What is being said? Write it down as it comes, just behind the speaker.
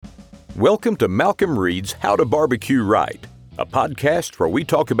Welcome to Malcolm Reed's How to Barbecue Right, a podcast where we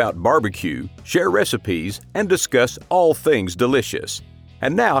talk about barbecue, share recipes, and discuss all things delicious.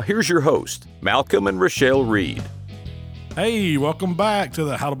 And now, here's your host, Malcolm and Rochelle Reed. Hey, welcome back to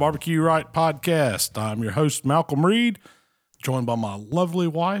the How to Barbecue Right podcast. I'm your host, Malcolm Reed, joined by my lovely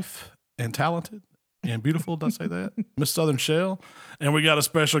wife and talented and beautiful, did I say that? Miss Southern Shell. And we got a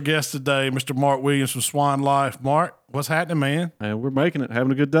special guest today, Mr. Mark Williams from Swine Life. Mark, what's happening, man? And we're making it,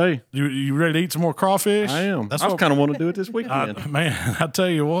 having a good day. You ready to eat some more crawfish? I am. I kind of want to do it this weekend. Man, I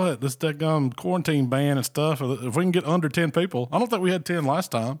tell you what, this quarantine ban and stuff, if we can get under 10 people, I don't think we had 10 last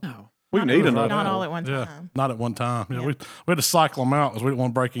time. No. We can eat another. Not all at one time. Yeah, not at one time. Yeah. We had to cycle them out because we didn't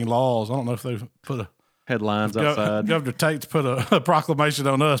want to break any laws. I don't know if they put a headlines outside. Governor Tate's put a proclamation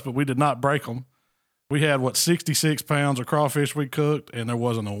on us, but we did not break them. We had 66 pounds of crawfish we cooked, and there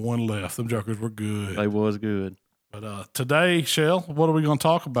wasn't a one left. Them jokers were good. They was good. But today, Shell, what are we going to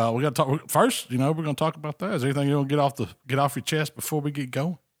talk about? We got to talk first. We're going to talk about that. Is there anything you want to get off your chest before we get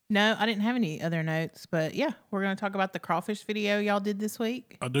going? No, I didn't have any other notes, but yeah, we're going to talk about the crawfish video y'all did this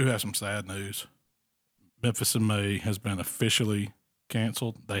week. I do have some sad news. Memphis in May has been officially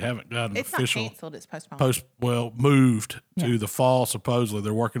canceled. They haven't got an official. It's not canceled. It's postponed. Moved to the fall. Supposedly,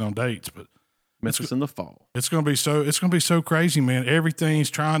 they're working on dates, but. Memphis in the fall. It's going to be so crazy, man.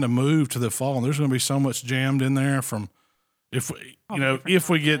 Everything's trying to move to the fall, and there's going to be so much jammed in there from assuming we're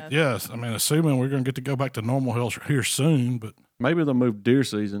going to get to go back to normal health here soon, but maybe they'll move deer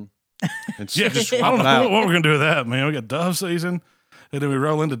season. And I don't know what we're going to do with that, man. We got dove season, and then we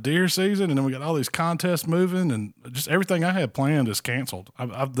roll into deer season, and then we got all these contests moving, and just everything I had planned is canceled.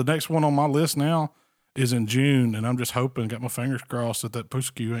 The next one on my list now is in June, and I'm just hoping, got my fingers crossed that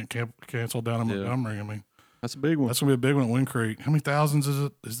Puskew ain't canceled down in Montgomery. I mean, that's a big one. That's going to be a big one at Wind Creek. How many thousands is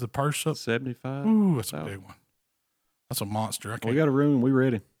it? Is the purse up? 75. Ooh, that's a big one. That's a monster. We got a room. We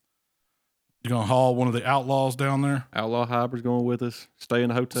ready. You going to haul one of the outlaws down there? Outlaw Hybrids going with us. Stay in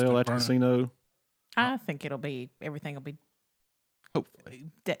the hotel at the casino. I think everything will be,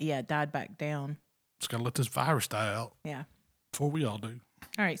 hopefully, died back down. Just got to let this virus die out. Yeah. Before we all do.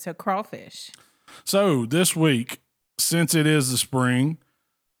 All right, so crawfish. So this week, since it is the spring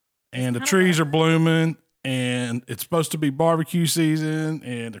and the trees are blooming and it's supposed to be barbecue season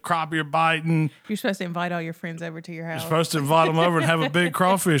and the crappie are biting. You're supposed to invite all your friends over to your house. You're supposed to invite them over and have a big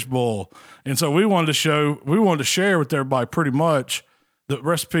crawfish boil. And so we wanted to share with everybody pretty much the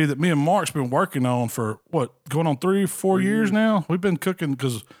recipe that me and Mark's been working on for going on 3-4 years now. We've been cooking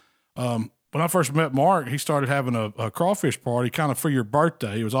because, when I first met Mark, he started having a crawfish party kind of for your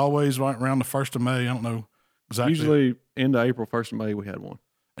birthday. It was always right around the 1st of May. I don't know exactly. Usually end of April, 1st of May, we had one.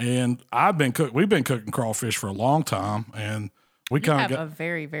 And we've been cooking crawfish for a long time. And we kind of got a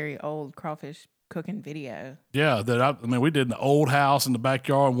very, very old crawfish cooking video. Yeah, we did in the old house in the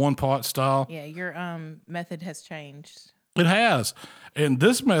backyard, one pot style. Yeah, your method has changed. It has. And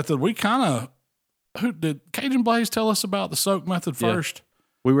this method, who did Cajun Blaze tell us about the soak method first? Yeah.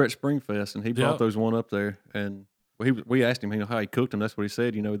 We were at Springfest, and he brought those one up there, and we asked him how he cooked them. That's what he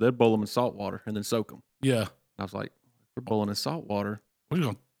said. They'd boil them in salt water and then soak them. Yeah. I was like, if we're boiling in salt water, we're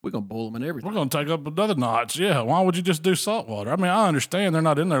gonna boil them in everything. We're gonna take up another notch. Yeah. Why would you just do salt water? I mean, I understand they're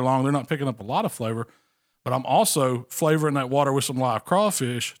not in there long. They're not picking up a lot of flavor, but I'm also flavoring that water with some live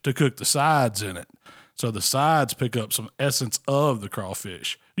crawfish to cook the sides in it. So the sides pick up some essence of the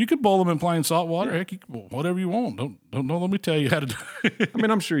crawfish. You could boil them in plain salt water. Heck, whatever you want. Don't let me tell you how to do it. I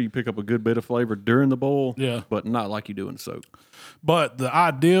mean, I'm sure you pick up a good bit of flavor during the boil, but not like you do in soak. But the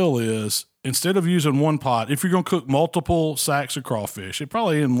ideal is, instead of using one pot, if you're going to cook multiple sacks of crawfish, it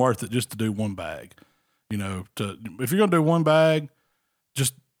probably isn't worth it just to do one bag. If you're going to do one bag,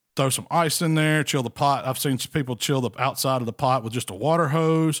 just throw some ice in there, chill the pot. I've seen some people chill the outside of the pot with just a water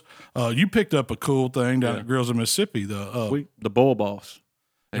hose. You picked up a cool thing down at Grills in Mississippi. The Boil Boss.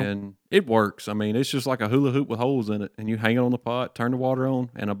 And it works. I mean, it's just like a hula hoop with holes in it. And you hang it on the pot, turn the water on,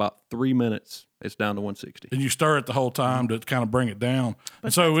 and about 3 minutes, it's down to 160. And you stir it the whole time to kind of bring it down. But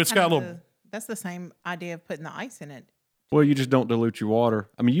and so it's got a little... That's the same idea of putting the ice in it. Well, you just don't dilute your water.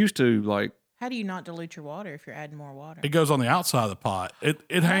 I mean, used to, like... How do you not dilute your water if you're adding more water? It goes on the outside of the pot.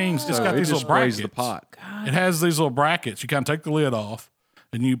 It hangs. It's got these little brackets. The pot. It has these little brackets. You kind of take the lid off,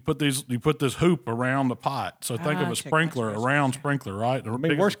 and you put this hoop around the pot. So think of a sprinkler, a round sprinkler, right? I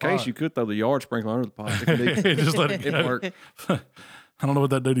mean, worst case, you could throw the yard sprinkler under the pot. Just let it work. I don't know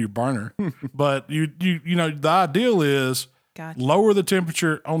what that do to your burner, but the ideal is lower the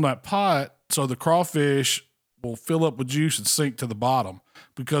temperature on that pot so the crawfish will fill up with juice and sink to the bottom.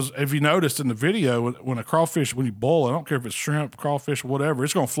 Because if you noticed in the video, when a crawfish, when you boil it, I don't care if it's shrimp, crawfish, whatever,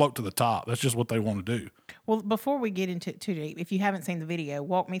 it's going to float to the top. That's just what they want to do. Well, before we get into it too deep, if you haven't seen the video,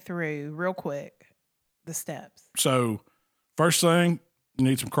 walk me through real quick the steps. So, first thing, you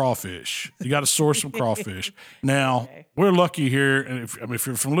need some crawfish. You got to source some crawfish. Now, we're lucky here. And if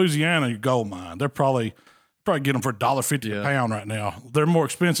you're from Louisiana, you gold mine. They're probably get them for $1.50 a pound right now. They're more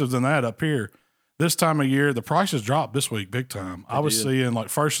expensive than that up here. This time of year, the prices dropped this week big time. I was seeing like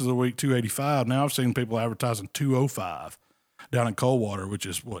first of the week $2.85. Now I've seen people advertising $2.05 down in Coldwater, which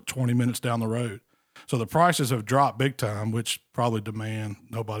is 20 minutes down the road. So the prices have dropped big time, which probably demand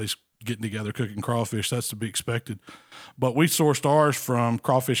nobody's getting together cooking crawfish. That's to be expected. But we sourced ours from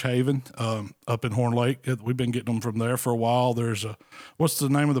Crawfish Haven up in Horn Lake. We've been getting them from there for a while. There's what's the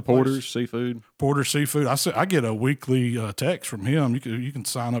name of the place? Porter's Seafood. Porter's Seafood. I get a weekly text from him. You can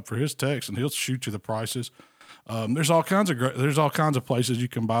sign up for his text and he'll shoot you the prices. There's all kinds of places you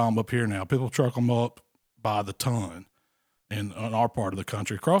can buy them up here now. People truck them up by the ton. In our part of the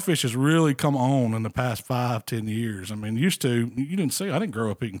country, crawfish has really come on in the past 5-10 years. I mean, I didn't grow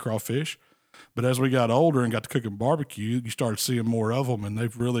up eating crawfish, but as we got older and got to cooking barbecue, you started seeing more of them, and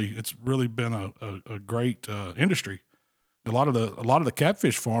it's really been a great industry. A lot of the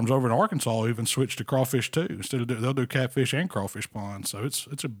catfish farms over in Arkansas even switched to crawfish too. They'll do catfish and crawfish ponds, so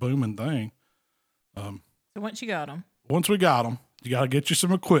it's a booming thing. So once we got them, you got to get you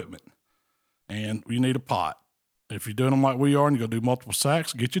some equipment, and you need a pot. If you're doing them like we are and you're going to do multiple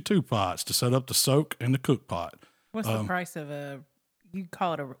sacks, get you 2 pots to set up the soak and the cook pot. What's the price of you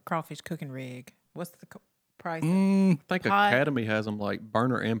call it a crawfish cooking rig. What's the price? I think Academy has them like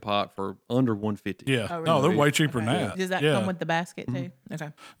burner and pot for under $150. Yeah. Oh, really? No, they're way cheaper than that. Does that come with the basket too? Okay.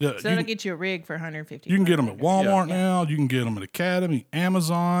 Yeah, so that'll get you a rig for $150. You can get them at Walmart now. You can get them at Academy,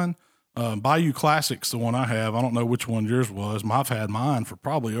 Amazon. Bayou Classics, the one I have. I don't know which one yours was. I've had mine for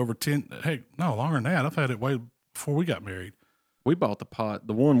probably over 10. Hey, no, longer than that. I've had it way before we got married. We bought the pot.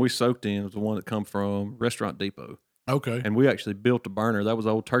 The one we soaked in was the one that come from Restaurant Depot. Okay. And we actually built a burner. That was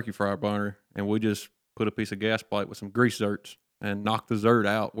an old turkey fryer burner. And we just put a piece of gas pipe with some grease zerts and knocked the zert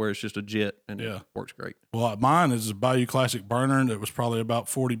out where it's just a jet, and it works great. Well, mine is a Bayou Classic burner that was probably about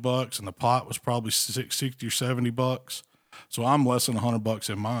 $40, and the pot was probably $60 or $70. So I'm less than $100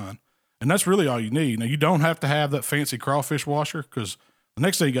 in mine. And that's really all you need. Now, you don't have to have that fancy crawfish washer, because the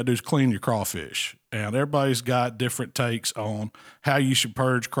next thing you got to do is clean your crawfish. And everybody's got different takes on how you should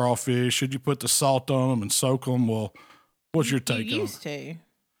purge crawfish. Should you put the salt on them and soak them? Well, what's your take on it? You used to.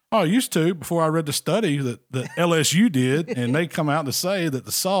 Oh, I used to before I read the study that LSU did, and they come out to say that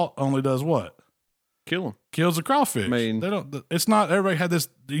the salt only does what? Kill them. Kills the crawfish. I mean, they don't. It's not. Everybody had this.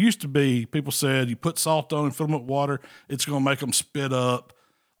 There used to be people said you put salt on and fill them with water, it's going to make them spit up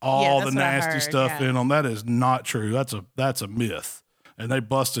all the nasty stuff in them. That is not true. That's a myth. And they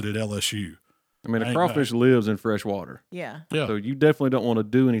busted at LSU. I mean, a crawfish lives in fresh water. Yeah. So you definitely don't want to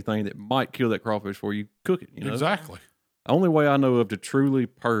do anything that might kill that crawfish before you cook it. You know? Exactly. The only way I know of to truly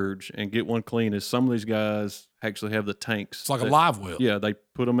purge and get one clean is some of these guys actually have the tanks. It's like a live well. Yeah, they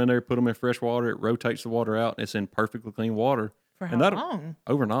put them in there, put them in fresh water. It rotates the water out, and it's in perfectly clean water. For how long?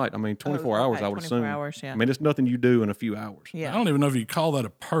 Overnight. I mean, 24 hours, I would assume. 24 hours, yeah. I mean, it's nothing you do in a few hours. Yeah. I don't even know if you call that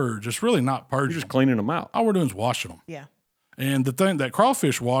a purge. It's really not purging. You're just cleaning them out. All we're doing is washing them. Yeah. And the thing, that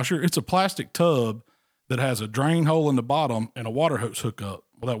crawfish washer, it's a plastic tub that has a drain hole in the bottom and a water hose hookup.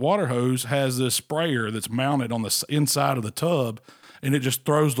 Well, that water hose has this sprayer that's mounted on the inside of the tub, and it just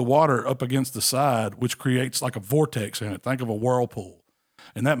throws the water up against the side, which creates like a vortex in it. Think of a whirlpool.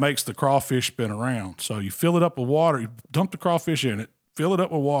 And that makes the crawfish spin around. So you fill it up with water, you dump the crawfish in it, fill it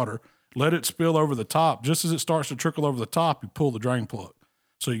up with water, let it spill over the top. Just as it starts to trickle over the top, you pull the drain plug.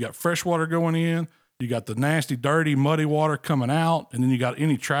 So you got fresh water going in, you got the nasty, dirty, muddy water coming out, and then you got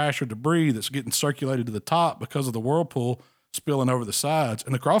any trash or debris that's getting circulated to the top because of the whirlpool spilling over the sides,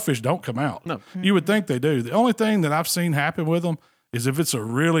 and the crawfish don't come out. No. You would think they do. The only thing that I've seen happen with them is if it's a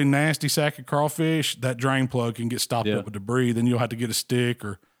really nasty sack of crawfish, that drain plug can get stopped up with debris. Then you'll have to get a stick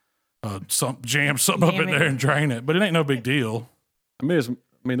or jam something up in there and drain it. But it ain't no big deal. I mean,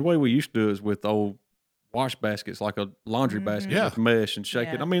 the way we used to do it is with old wash baskets, like a laundry basket with mesh, and shake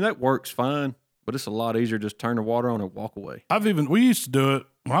it. I mean, that works fine, but it's a lot easier just turn the water on and walk away. We used to do it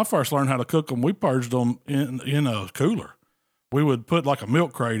when I first learned how to cook them. We purged them in a cooler. We would put like a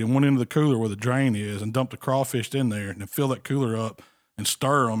milk crate in one end of the cooler where the drain is and dump the crawfish in there and then fill that cooler up and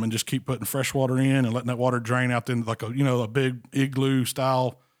stir them and just keep putting fresh water in and letting that water drain out into like a big igloo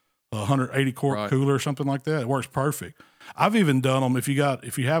style 180 quart cooler or something like that. It works perfect. I've even done them if you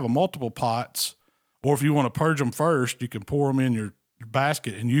have a multiple pots, or if you want to purge them first, you can pour them in your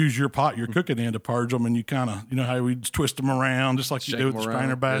basket and use your pot you're cooking in to purge them, and you kind of, how we twist them around just like you do with the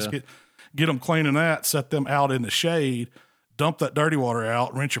strainer basket. Get them clean in that, set them out in the shade, dump that dirty water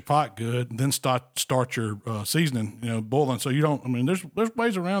out, rinse your pot good, and then start your seasoning, boiling. So you don't. I mean, there's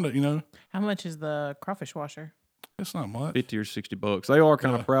ways around it. How much is the crawfish washer? It's not much. $50 or $60. They are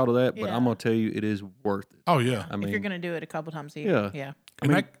kind of proud of that, but I'm gonna tell you, it is worth it. Oh yeah. I mean, if you're gonna do it a couple times a year. Yeah. I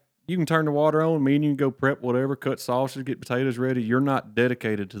mean, you can turn the water on. You can go prep whatever, cut sausages, get potatoes ready. You're not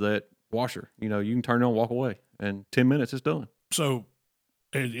dedicated to that washer. You can turn it on, walk away, and 10 minutes it's done. So,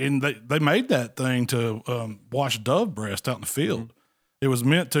 and they made that thing to wash dove breast out in the field. Mm-hmm. It was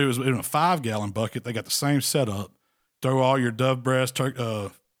meant to. It was in a 5-gallon bucket. They got the same setup. Throw all your dove breast,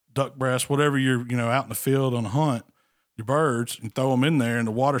 duck breast, whatever you're out in the field on a hunt, your birds, and throw them in there, and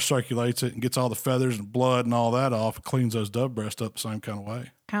the water circulates it and gets all the feathers and blood and all that off. It cleans those dove breasts up the same kind of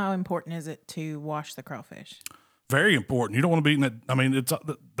way. How important is it to wash the crawfish? Very important. You don't want to be in that. I mean,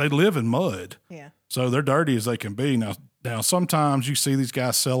 they live in mud. Yeah. So they're dirty as they can be. Now sometimes you see these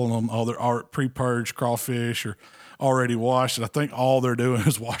guys selling them, they're pre-purged crawfish or already washed. And I think all they're doing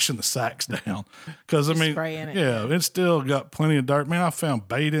is washing the sacks down. Because, spraying it. Yeah, it's still got plenty of dirt. Man, I found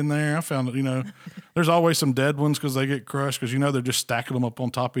bait in there. I found, there's always some dead ones because they get crushed because, they're just stacking them up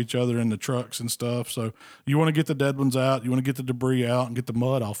on top of each other in the trucks and stuff. So you want to get the dead ones out. You want to get the debris out and get the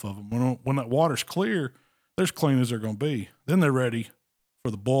mud off of them. When that water's clear, they're as clean as they're going to be. Then they're ready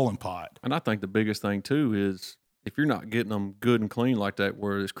for the boiling pot. And I think the biggest thing, too, is if you're not getting them good and clean like that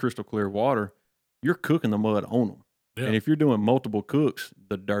where it's crystal clear water, you're cooking the mud on them. Yeah. And if you're doing multiple cooks,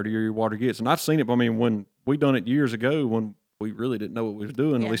 the dirtier your water gets. And I've seen it. I mean, when we done it years ago, when we really didn't know what we was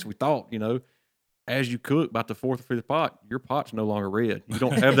doing, at least we thought, as you cook about the 4th or 5th pot, your pot's no longer red. You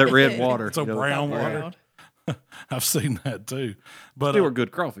don't have that red water. It's brown water. I've seen that too. But they were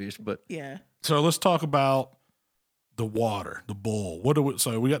good crawfish, but yeah. So let's talk about the water, the boil.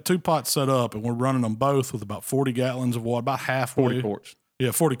 So we got 2 pots set up, and we're running them both with about 40 gallons of water, about halfway. 40 quarts.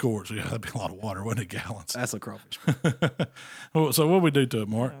 Yeah, 40 quarts. Yeah, that'd be a lot of water, wouldn't it, gallons? That's a crawfish. So what we do to it,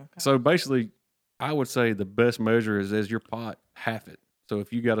 Mark? Okay. So basically, I would say the best measure is as your pot, half it. So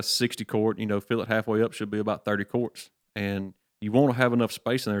if you got a 60 quart, fill it halfway up, should be about 30 quarts. And you want to have enough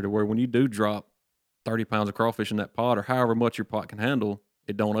space in there to where when you do drop 30 pounds of crawfish in that pot or however much your pot can handle,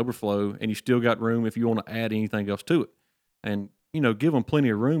 it don't overflow, and you still got room if you want to add anything else to it. And, give them plenty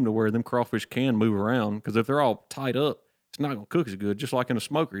of room to where them crawfish can move around, because if they're all tied up, it's not going to cook as good, just like in a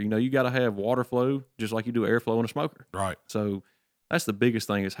smoker. You got to have water flow just like you do airflow in a smoker. Right. So that's the biggest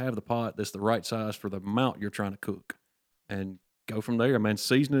thing, is have the pot that's the right size for the amount you're trying to cook. And go from there, man.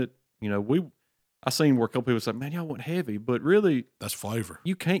 Season it. I seen where a couple people say, man, y'all want heavy, but really, that's flavor.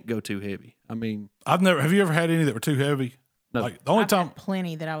 You can't go too heavy. I mean, have you ever had any that were too heavy? No. Like the only time, had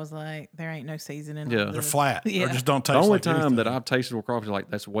plenty that I was like, there ain't no seasoning. Yeah, they're flat. Yeah. Or just don't taste. The only like time anything. that I've tasted with crawfish like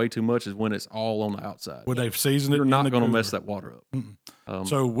that's way too much is when it's all on the outside. When they've seasoned it, you're not going to mess that water up.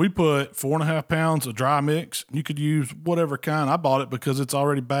 So we put 4.5 pounds of dry mix. You could use whatever kind. I bought it because it's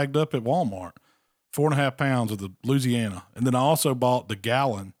already bagged up at Walmart. 4.5 pounds of the Louisiana, and then I also bought the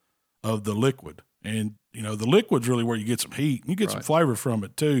gallon of the liquid. And the liquid's really where you get some heat. You get some flavor from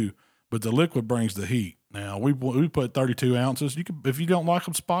it too, but the liquid brings the heat. Now we put 32 ounces. You can, if you don't like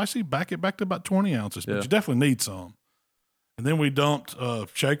them spicy, back it back to about 20 ounces. But you definitely need some. And then we dumped a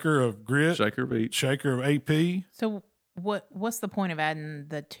shaker of grit, shaker of AP. So what's the point of adding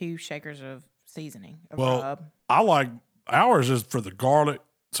the 2 shakers of seasoning? I like ours is for the garlic,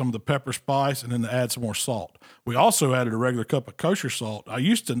 some of the pepper spice, and then to add some more salt. We also added a regular cup of kosher salt. I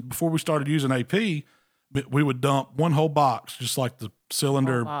used to, before we started using AP, we would dump one whole box, just like the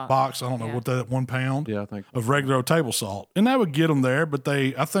cylinder box. I don't know what that 1 pound. Yeah, I think of regular table salt, and that would get them there. But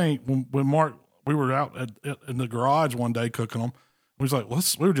I think when Mark, we were out in the garage one day cooking them. We was like,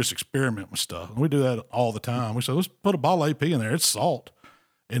 we were just experimenting with stuff, and we do that all the time. We said, let's put a bottle of AP in there. It's salt.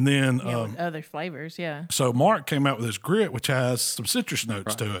 And then with other flavors, yeah. So Mark came out with his grit, which has some citrus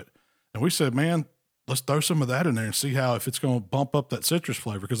notes to it. And we said, man, let's throw some of that in there and see if it's going to bump up that citrus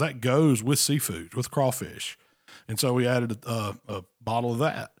flavor, because that goes with seafood, with crawfish. And so we added a bottle of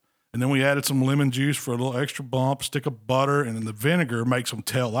that. And then we added some lemon juice for a little extra bump, stick of butter, and then the vinegar makes them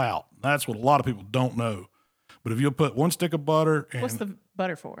tail out. That's what a lot of people don't know. But if you'll put 1 stick of butter. And what's the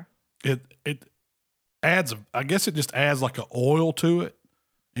butter for? It adds, I guess it just adds like an oil to it.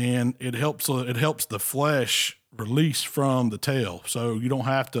 And it helps the flesh release from the tail, so you don't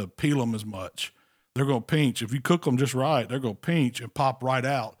have to peel them as much. They're going to pinch. If you cook them just right, they're going to pinch and pop right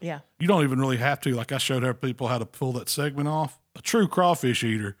out. Yeah. You don't even really have to. Like I showed other people how to pull that segment off. A true crawfish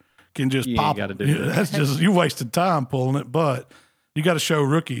eater can just pop it. That's just, you wasted time pulling it, but you got to show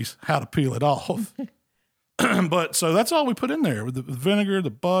rookies how to peel it off. But so that's all we put in there with the vinegar, the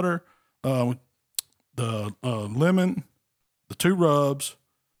butter, the lemon, the 2 rubs.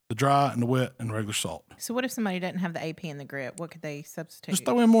 the dry and the wet and the regular salt. So what if somebody doesn't have the AP and the grit? What could they substitute? Just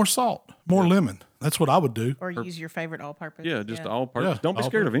throw in more salt, more lemon. That's what I would do. Or use your favorite all-purpose. Yeah, just all purpose. Yeah, Don't be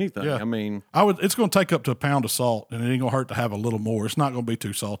scared of anything. Yeah. I mean, It's going to take up to a pound of salt, and it ain't going to hurt to have a little more. It's not going to be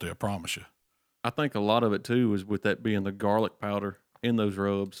too salty, I promise you. I think a lot of it too is with that being the garlic powder in those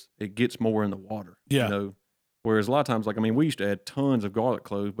rubs, it gets more in the water. Yeah. You know, whereas a lot of times, like, I mean, we used to add tons of garlic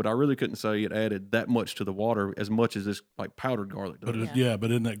cloves, but I really couldn't say it added that much to the water as much as this like powdered garlic does. But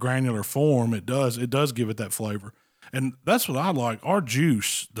but in that granular form, it does give it that flavor. And that's what I like. Our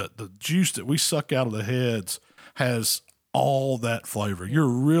juice, the juice that we suck out of the heads has all that flavor. You're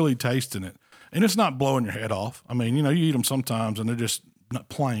really tasting it. And it's not blowing your head off. I mean, you eat them sometimes and they're just not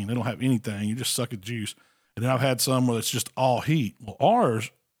plain. They don't have anything. You just suck a juice. And then I've had some where it's just all heat. Well, ours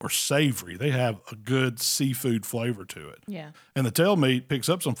are savory. They have a good seafood flavor to it. Yeah. And the tail meat picks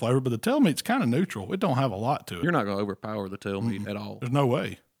up some flavor, but the tail meat's kind of neutral. It don't have a lot to it. You're not going to overpower the tail meat at all. There's no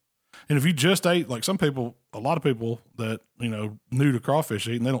way. And if you just ate, like a lot of people that, new to crawfish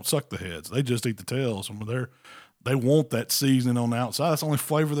eating, they don't suck the heads. They just eat the tails. And they want that seasoning on the outside. That's the only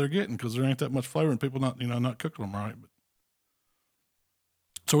flavor they're getting because there ain't that much flavor and people not cooking them right.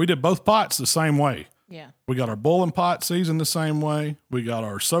 So we did both pots the same way. Yeah. We got our boiling pot seasoned the same way. We got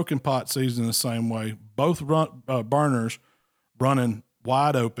our soaking pot seasoned the same way. Both burners running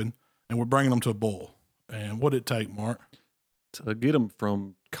wide open, and we're bringing them to a boil. And what did it take, Mark? To get them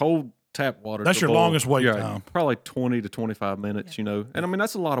from cold tap water. That's to your boil, longest wait time. Probably 20 to 25 minutes, And I mean,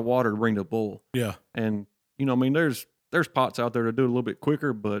 that's a lot of water to bring to a boil. Yeah. And, I mean, there's pots out there to do it a little bit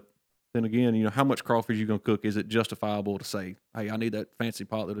quicker, but then again, how much crawfish you going to cook? Is it justifiable to say, hey, I need that fancy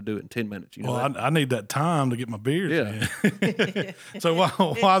pot that'll do it in 10 minutes? I need that time to get my beers in. So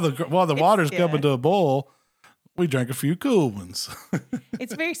while the water's coming to a boil, we drank a few cool ones.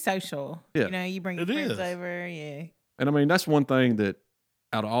 It's very social. Yeah. You bring your friends over. Yeah. And I mean, that's one thing that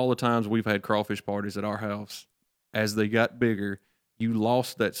out of all the times we've had crawfish parties at our house, as they got bigger, you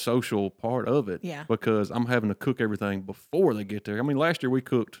lost that social part of it. Yeah. Because I'm having to cook everything before they get there. I mean, last year we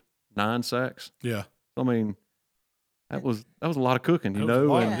cooked 9 sacks. Yeah. I mean, that was a lot of cooking, and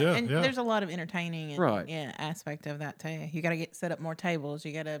there's a lot of entertaining and aspect of that too. You got to set up more tables.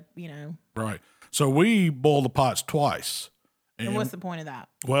 You got to, Right. So we boil the pots twice. And what's the point of that?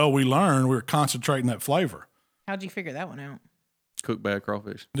 Well, we learned we were concentrating that flavor. How'd you figure that one out? Cook bad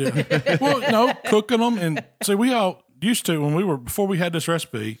crawfish. Yeah. Well, no, cooking them. And see, we all used to, before we had this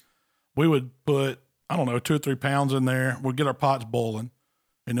recipe, we would put, 2 or 3 pounds in there. We'd get our pots boiling.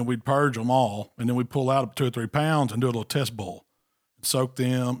 And then we'd purge them all, and then we'd pull out 2 or 3 pounds and do a little test boil, soak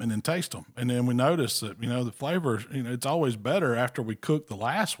them, and then taste them. And then we noticed that, the flavor, it's always better after we cook the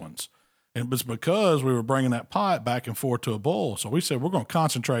last ones. And it's because we were bringing that pot back and forth to a boil. So we said, we're going to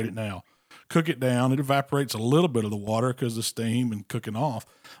concentrate it now, cook it down. It evaporates a little bit of the water because of the steam and cooking off.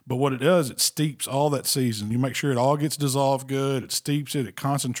 But what it does, it steeps all that seasoning. You make sure it all gets dissolved good. It steeps it. It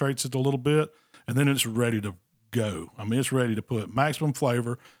concentrates it a little bit, and then it's ready to go. I mean, it's ready to put maximum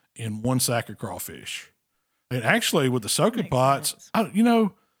flavor in 1 sack of crawfish. And actually, with the soaking pots,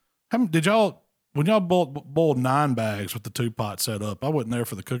 did y'all, when y'all boiled 9 bags with the 2 pots set up? I wasn't there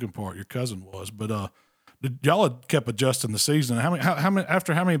for the cooking part. Your cousin was, but did y'all had kept adjusting the seasoning?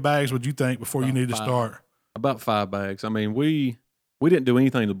 After how many bags would you think before you need to start? About 5 bags. I mean, we didn't do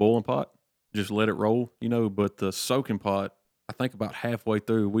anything to the boiling pot, just let it roll, But the soaking pot, I think about halfway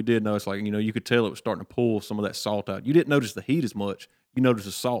through, we did notice, you could tell it was starting to pull some of that salt out. You didn't notice the heat as much. You noticed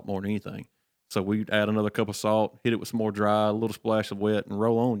the salt more than anything. So we'd add another cup of salt, hit it with some more dry, a little splash of wet, and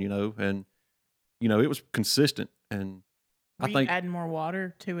roll on, And, it was consistent. And Were you adding more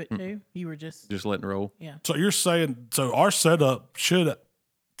water to it too? You were just letting it roll. Yeah. So you're saying, our setup should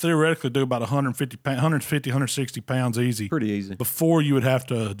theoretically do about 160 pounds easy. Pretty easy. Before you would have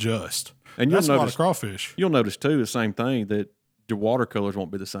to adjust. And that's a lot of crawfish. You'll notice too the same thing, that your watercolors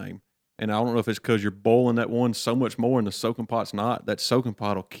won't be the same. And I don't know if it's because you're boiling that one so much more and the soaking pot's not. That soaking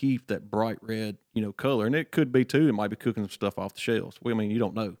pot will keep that bright red, color. And it could be too. It might be cooking some stuff off the shelves. I mean, you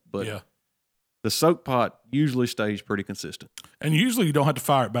don't know. But the soak pot usually stays pretty consistent. And usually you don't have to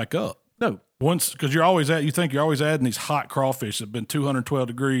fire it back up. No. Because you think you're always adding these hot crawfish that have been 212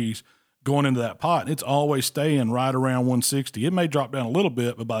 degrees going into that pot. And it's always staying right around 160. It may drop down a little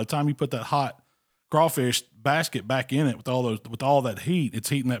bit, but by the time you put that hot crawfish basket back in it with all that heat, it's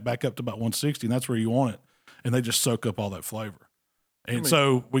heating that back up to about 160, and that's where you want it. And they just soak up all that flavor. And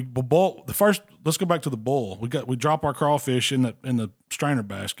so we boil the first. Let's go back to the boil. We drop our crawfish in the strainer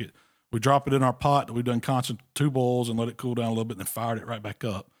basket. We drop it in our pot that we've done constant 2 boils and let it cool down a little bit, and then fired it right back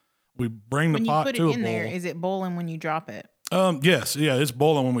up. We bring the pot to a boil. When you put it in there, is it boiling when you drop it? Yes, yeah, it's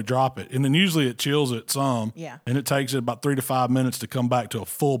boiling when we drop it, and then usually it chills it some. Yeah. And it takes it about 3 to 5 minutes to come back to a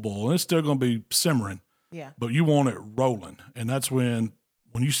full boil, and it's still going to be simmering. Yeah. But you want it rolling, and that's when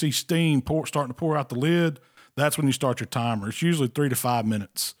you see steam starting to pour out the lid. That's when you start your timer. It's usually 3 to 5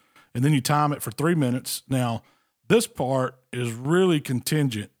 minutes, and then you time it for 3 minutes. Now, this part is really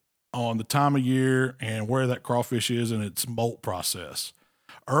contingent on the time of year and where that crawfish is in its molt process.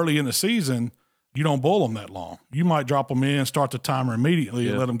 Early in the season, you don't boil them that long. You might drop them in, start the timer immediately,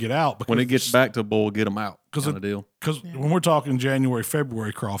 and let them get out. When it gets back to a boil, get them out. Kind of deal. Because when we're talking January,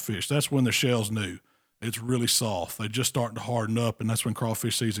 February crawfish, that's when the shell's new. It's really soft. They're just starting to harden up, and that's when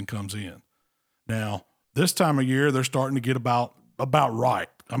crawfish season comes in. Now, this time of year, they're starting to get about right.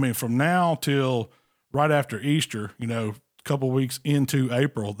 I mean, from now till right after Easter, a couple of weeks into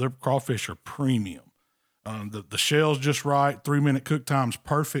April, their crawfish are premium. The shell's just right. 3-minute cook time's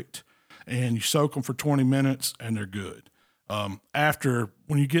perfect. And you soak them for 20 minutes, and they're good. When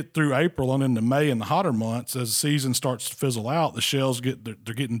you get through April and into May and the hotter months, as the season starts to fizzle out, the shells they're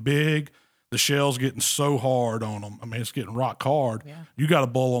getting big. The shell's getting so hard on them. I mean, it's getting rock hard. Yeah. You got to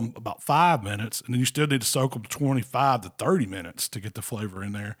boil them about 5 minutes, and then you still need to soak them 25 to 30 minutes to get the flavor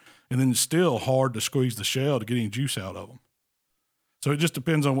in there. And then it's still hard to squeeze the shell to get any juice out of them. So it just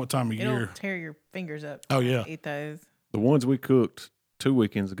depends on what time of year. It'll tear your fingers up. Oh, yeah. Eat those. The ones we cooked 2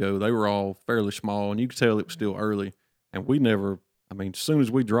 weekends ago, they were all fairly small, and you could tell it was still early. And we never, as soon as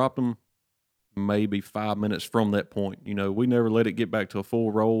we dropped them, maybe 5 minutes from that point, we never let it get back to a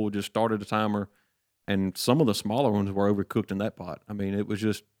full roll, just started the timer. And some of the smaller ones were overcooked in that pot. I mean, it was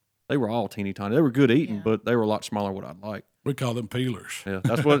just, they were all teeny tiny. They were good eating, but they were a lot smaller than what I'd like. We call them peelers. Yeah,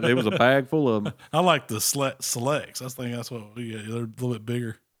 that's what, it was a bag full of them. I like the selects. I think that's what, they're a little bit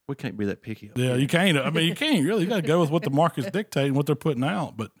bigger. We can't be that picky. Yeah, you can't. You can't really. You got to go with what the market's dictating, what they're putting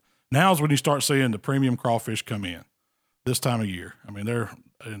out. But now's when you start seeing the premium crawfish come in this time of year. I mean,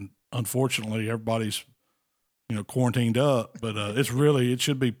 and unfortunately, everybody's, quarantined up, but it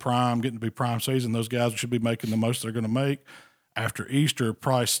should be getting to be prime season. Those guys should be making the most they're going to make. After Easter,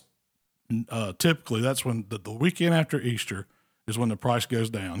 price, typically that's when the weekend after Easter is when the price goes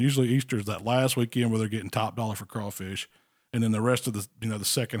down. Usually Easter is that last weekend where they're getting top dollar for crawfish. And then the rest of the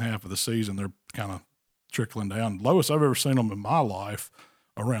second half of the season, they're kind of trickling down. Lowest I've ever seen them in my life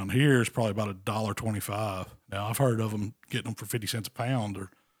around here is probably about $1.25. Now I've heard of them getting them for 50 cents a pound or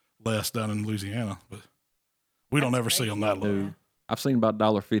less down in Louisiana, but we don't ever see them that low. I've seen about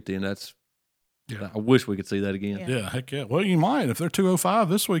 $1.50, and that's, I wish we could see that again. Yeah, heck yeah. Well, you might. If they're $2.05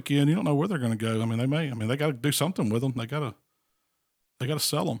 this weekend, you don't know where they're going to go. They got to do something with them. They got to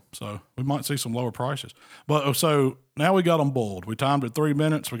sell them. So we might see some lower prices. But so now we got them boiled. We timed it 3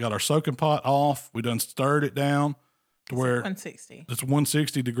 minutes. We got our soaking pot off. We done stirred it down to where 160. It's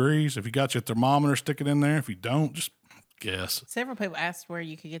 160 degrees. If you got your thermometer, stick it in there. If you don't, just guess. Several people asked where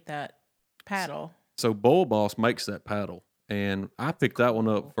you could get that paddle. So Boil Boss makes that paddle. And I picked that one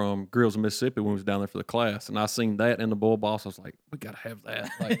up from Grills of Mississippi when we was down there for the class. And I seen that in the Boil Boss. I was like, we got to have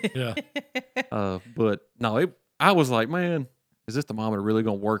that. Yeah. But no, I was like, man, is this thermometer really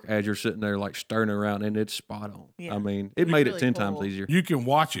going to work as you're sitting there like stirring it around? And it's spot on. Yeah. It made it 10 times easier. You can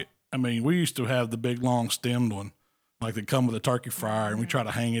watch it. We used to have the big long stemmed one, like they come with a turkey fryer, and we try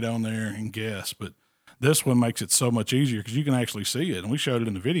to hang it on there and guess. But this one makes it so much easier because you can actually see it. And we showed it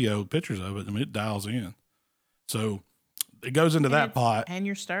in the video, pictures of it. It dials in. So it goes into that pot. And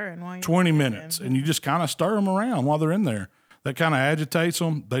you're stirring while you're 20 minutes. And you just kind of stir them around while they're in there. That kind of agitates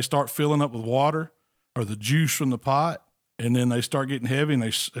them. They start filling up with water or the juice from the pot. And then they start getting heavy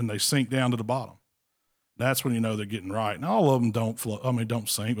and they sink down to the bottom. That's when you know they're getting right. And all of them don't don't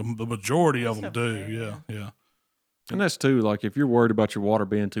sink, but the majority of them do. Yeah, yeah. And that's too, like if you're worried about your water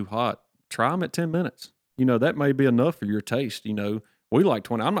being too hot, try them at 10 minutes. That may be enough for your taste. We like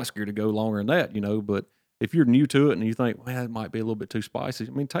 20. I'm not scared to go longer than that, but if you're new to it and you think, well, it might be a little bit too spicy,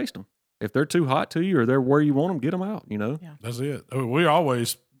 taste them. If they're too hot to you or they're where you want them, get them out, Yeah. That's it. We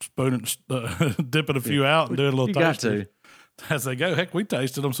always spooning, dipping a few out and doing a little tasting. Got to. As they go, heck, we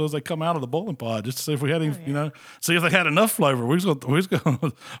tasted them so as they come out of the boiling pot just to see if we had any, see if they had enough flavor. We was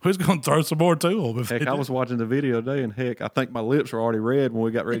gonna throw some more to them. Heck, I was watching the video today, and heck, I think my lips were already red when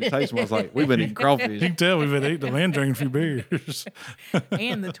we got ready to taste them. I was like, we've been eating crawfish. You can tell we've been eating them and drinking a few beers.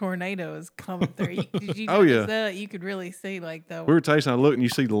 And the tornado is coming through. Did you notice that? You could really see we were tasting. I looked, and you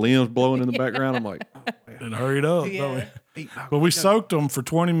see the limbs blowing in the background. I'm like, oh, and hurried up. Yeah. But we soaked them for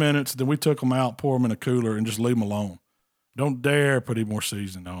 20 minutes. Then we took them out, pour them in a cooler, and just leave them alone. Don't dare put any more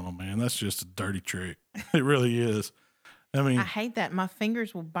seasoning on them, man. That's just a dirty trick. It really is. I hate that. My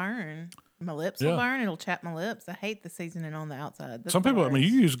fingers will burn. My lips will burn. It'll chap my lips. I hate the seasoning on the outside. That's some people, I mean,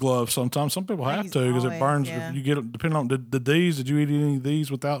 you use gloves sometimes. Some people have to because it burns. Yeah. If you get it, depending on did these, did you eat any of these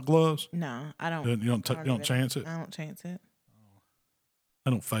without gloves? No, I don't. You don't chance it? I don't chance it.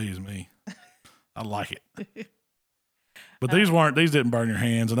 That don't faze me. I like it. But these didn't burn your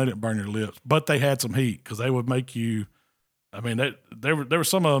hands and they didn't burn your lips, but they had some heat because they would make you. I mean, there were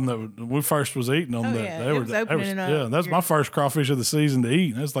some of them that when we first was eating them that's my first crawfish of the season to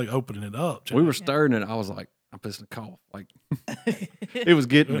eat. And it's like opening it up. We were stirring it. I was like, I'm pissing a cough. Like it was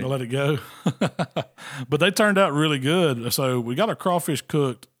getting me. Let it go. But they turned out really good. So we got our crawfish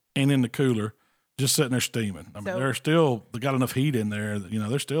cooked and in the cooler, just sitting there steaming. I mean, they got enough heat in there that,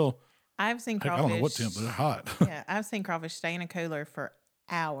 they're still. I've seen crawfish. I don't know what temp, but they're hot. Yeah, I've seen crawfish stay in a cooler for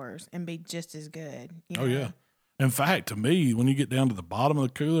hours and be just as good. Oh, yeah. In fact, to me, when you get down to the bottom of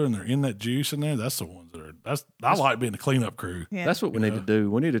the cooler and they're in that juice in there, that's the ones that are. I like being the cleanup crew. Yeah. That's what we need to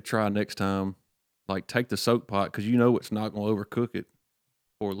do. We need to try next time, like take the soak pot because it's not going to overcook it.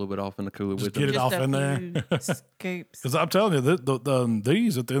 Pour a little bit off in the cooler with get it off in there. Scoops. Because I'm telling you,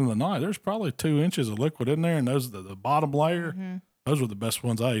 these at the end of the night, there's probably 2 inches of liquid in there, and those the bottom layer. Mm-hmm. Those were the best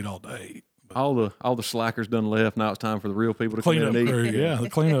ones I ate all day. All the slackers done left. Now it's time for the real people to clean up crew. Yeah, the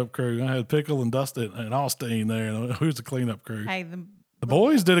cleanup crew. I had Pickle and Dustin and Austin there. Who's the cleanup crew? Hey, the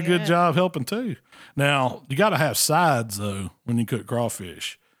boys did a good job helping too. Now you got to have sides though when you cook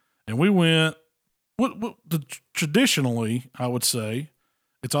crawfish, and we went. Traditionally, I would say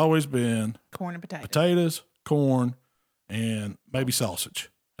it's always been corn and potatoes, corn, and maybe sausage,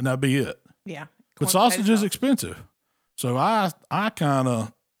 and that'd be it. Yeah, but sausage is expensive, so I kind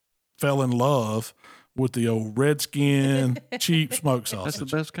of fell in love with the old Redskin cheap smoked sausage.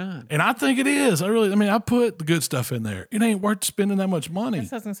 That's the best kind. And I think it is. I put the good stuff in there. It ain't worth spending that much money. I was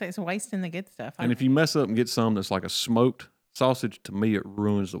going to say, it's wasting the good stuff. And if you mess up and get some that's like a smoked sausage, to me, it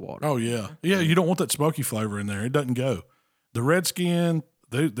ruins the water. Oh, yeah. Yeah, you don't want that smoky flavor in there. It doesn't go. The Redskin,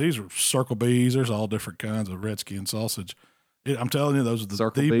 these are Circle B's. There's all different kinds of Redskin sausage. I'm telling you, those are the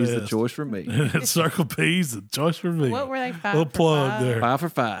Circle B's the choice for me. Circle B's the choice for me. What were they? 5 little for plug 5? there. 5 for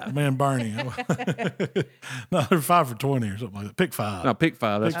 5. Man, Bernie. No, they're 5 for 20 or something like that. Pick 5. No, pick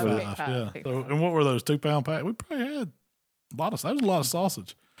 5. That's pick what it five. is. Yeah. Pick So, 5. and what were those 2-pound packs? We probably had a lot of. That was a lot of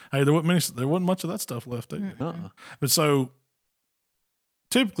sausage. Hey, there wasn't much of that stuff left either. Uh-uh. But so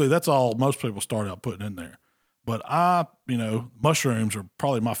typically, that's all most people start out putting in there. But mushrooms are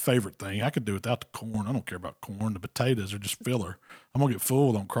probably my favorite thing. I could do without the corn. I don't care about corn. The potatoes are just filler. I'm going to get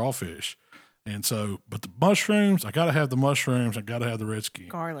full on crawfish. And so, but the mushrooms, I got to have the mushrooms. I got to have the Redskin.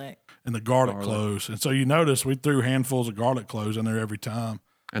 Garlic. And the garlic cloves. And so you notice we threw handfuls of garlic cloves in there every time.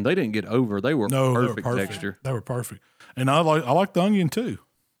 And they didn't get over. They were perfect texture. They were perfect. And I like the onion too.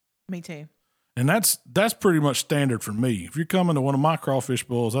 Me too. And that's pretty much standard for me. If you're coming to one of my crawfish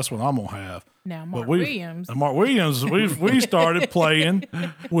bowls, that's what I'm going to have. Now, Mark Williams, we started playing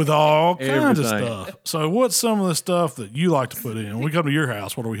with all kinds of stuff. So what's some of the stuff that you like to put in? When we come to your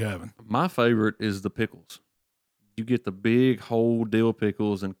house, what are we having? My favorite is the pickles. You get the big whole dill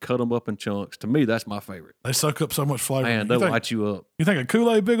pickles and cut them up in chunks. To me, that's my favorite. They suck up so much flavor. Man, they'll light you up. You think a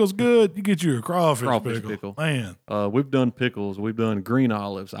Kool-Aid pickle's good? You get you a crawfish pickle. Man. We've done pickles. We've done green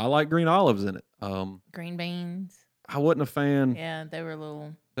olives. I like green olives in it. Green beans. I wasn't a fan. Yeah, they were a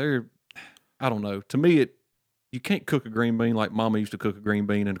little. I don't know. To me, you can't cook a green bean like Mama used to cook a green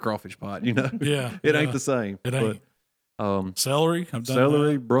bean in a crawfish pot. Yeah, it ain't the same. It ain't. But,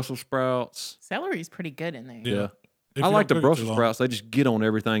 celery, Brussels sprouts. Celery's pretty good in there. Yeah, I like the Brussels sprouts. They just get on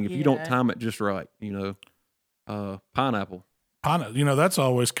everything if you don't time it just right. Pineapple. That's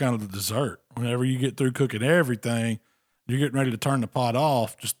always kind of the dessert. Whenever you get through cooking everything, you're getting ready to turn the pot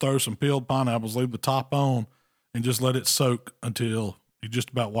off. Just throw some peeled pineapples, leave the top on, and just let it soak until you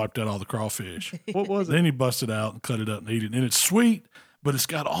just about wiped out all the crawfish. What was it? Then you bust it out and cut it up and eat it. And it's sweet, but it's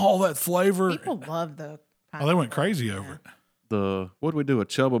got all that flavor. People love the pineapple. Oh, they went crazy over it. What did we do? A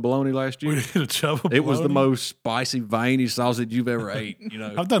chubba bologna last year? We did a chubba bologna. It was the most spicy, veiny sausage you've ever ate.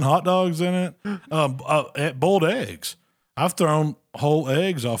 I've done hot dogs in it. Boiled eggs. I've thrown whole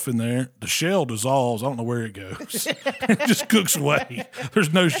eggs off in there. The shell dissolves. I don't know where it goes. It just cooks away.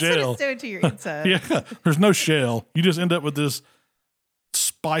 There's no shell. That's what it's doing to your inside. Yeah, there's no shell. You just end up with this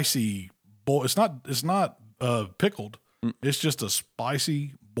spicy boil. It's not pickled. It's just a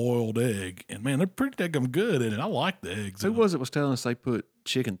spicy boiled egg, and man, they're pretty damn good in it. I like the eggs. Who was telling us they put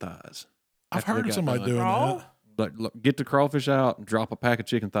chicken thighs? I've heard of somebody doing that. Like, look, get the crawfish out and drop a pack of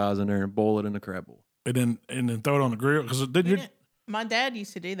chicken thighs in there and boil it in the crab bowl, and then throw it on the grill because my dad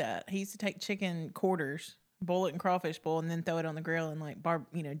used to do that. He used to take chicken quarters, boil it in crawfish bowl, and then throw it on the grill and do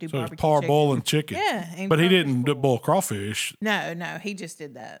so barbecue. It's parboiling chicken. Yeah, but he didn't boil crawfish. No, he just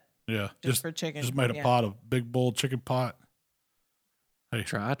did that. Yeah, just for chicken. Just made a pot of big boiled chicken pot. Hey, I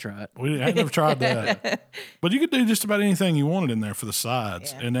try it. I ain't never tried that. But you could do just about anything you wanted in there for the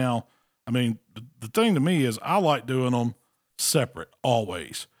sides. Yeah. And now, I mean, the thing to me is I like doing them separate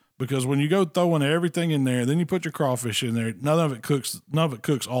always, because when you go throwing everything in there, then you put your crawfish in there, none of it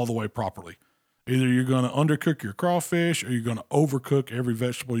cooks all the way properly. Either you're going to undercook your crawfish or you're going to overcook every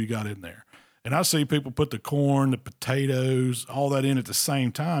vegetable you got in there. And I see people put the corn, the potatoes, all that in at the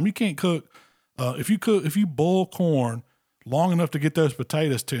same time. You can't cook. If you boil corn long enough to get those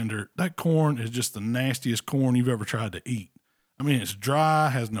potatoes tender, that corn is just the nastiest corn you've ever tried to eat. I mean, it's dry,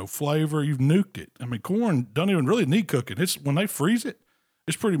 has no flavor. You've nuked it. I mean, corn don't even really need cooking. It's when they freeze it,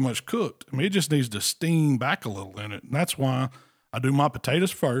 it's pretty much cooked. I mean, it just needs to steam back a little in it. And that's why I do my potatoes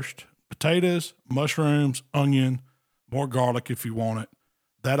first. Potatoes, mushrooms, onion, more garlic if you want it.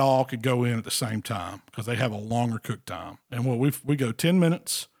 That all could go in at the same time because they have a longer cook time. And we go 10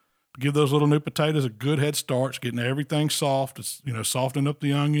 minutes, give those little new potatoes a good head start, getting everything soft. It's, softening up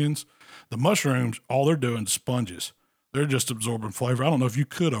the onions. The mushrooms, all they're doing is sponges. They're just absorbing flavor. I don't know if you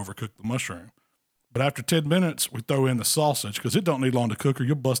could overcook the mushroom. But after 10 minutes, we throw in the sausage because it don't need long to cook or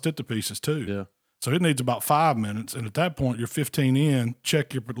you'll bust it to pieces too. Yeah. So it needs about 5 minutes. And at that point, you're 15 in,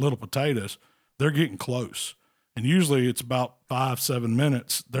 check your little potatoes. They're getting close. And usually it's about 5-7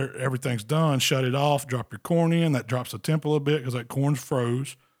 minutes. Everything's done. Shut it off. Drop your corn in. That drops the temp a little bit because that corn's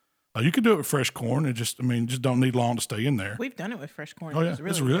froze. You can do it with fresh corn. It just don't need long to stay in there. We've done it with fresh corn. Oh yeah,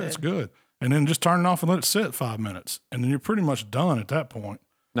 it's good. It's good. And then just turn it off and let it sit 5 minutes, and then you're pretty much done at that point.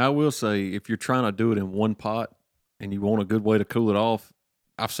 Now I will say, if you're trying to do it in one pot and you want a good way to cool it off,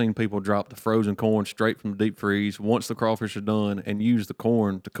 I've seen people drop the frozen corn straight from the deep freeze once the crawfish are done and use the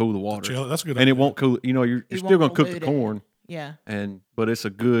corn to cool the water. That's a good. And it won't cool. You're still going to cook the corn. Yeah. But it's a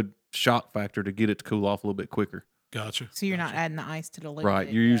good shock factor to get it to cool off a little bit quicker. Gotcha. So you're not adding the ice to dilute Right.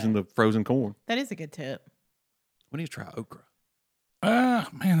 it. You're using the frozen corn. That is a good tip. We need to try okra.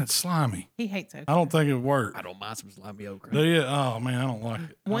 Man, it's slimy. He hates okra. I don't think it would work. I don't mind some slimy okra. Yeah. Oh man, I don't like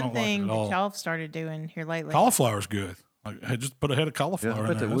it. One thing that y'all have started doing here lately. Cauliflower's good. Hey, just put a head of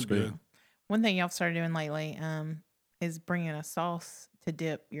cauliflower in there. That's be good. One thing y'all have started doing lately is bringing a sauce to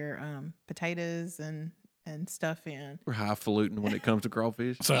dip your potatoes and stuff in. We're highfalutin when it comes to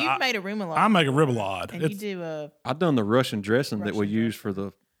crawfish. So you've made a remoulade. I make a remoulade. And you do I've done the Russian dressing that we used for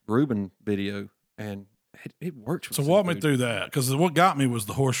the Reuben video, and it works. So walk me through that, because what got me was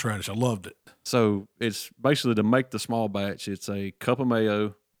the horseradish. I loved it. So it's basically to make the small batch. It's a cup of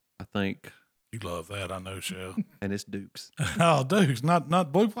mayo, I think. You love that, I know, Shell. And it's Duke's. Oh, Duke's,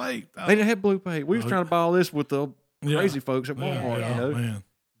 not Blue Plate. They didn't have Blue Plate. We was trying to buy all this with the crazy folks at Walmart, Man.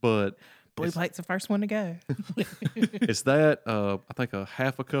 But Blue Plate's the first one to go. It's that, I think a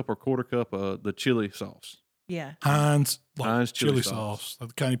half a cup or quarter cup of the chili sauce. Yeah. Heinz chili sauce. The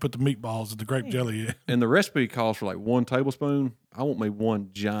kind you put the meatballs and the grape jelly in. And the recipe calls for like 1 tablespoon. I want me 1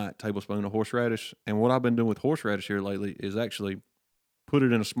 giant tablespoon of horseradish. And what I've been doing with horseradish here lately is actually put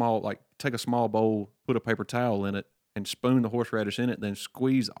it in take a small bowl, put a paper towel in it, and spoon the horseradish in it, then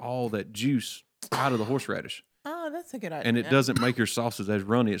squeeze all that juice out of the horseradish. Oh, that's a good idea. And it doesn't make your sauces as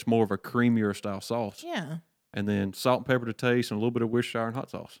runny. It's more of a creamier style sauce. Yeah. And then salt and pepper to taste and a little bit of Worcestershire and hot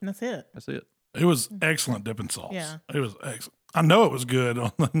sauce. And that's it. That's it. It was excellent dipping sauce. Yeah. It was excellent. I know it was good.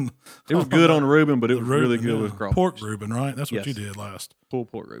 It was good on the Reuben, but it was really good with crawfish. Pork Reuben, right? That's what you did last.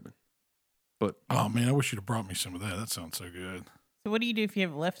 Pulled pork Reuben. But oh man, I wish you'd have brought me some of that. That sounds so good. So what do you do if you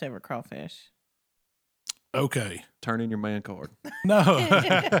have leftover crawfish? Okay. Turn in your man card.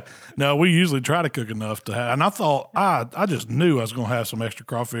 No. No, we usually try to cook enough to have. And I thought, I just knew I was going to have some extra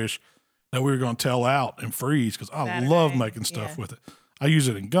crawfish that we were going to tell out and freeze because I love making stuff with it. I use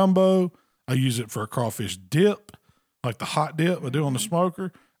it in gumbo. I use it for a crawfish dip, like the hot dip I do on the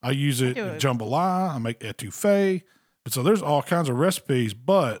smoker. I use it in jambalaya. I make etouffee. So there's all kinds of recipes.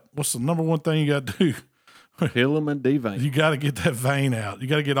 But what's the number one thing you got to do? Peel them and devein. You got to get that vein out. You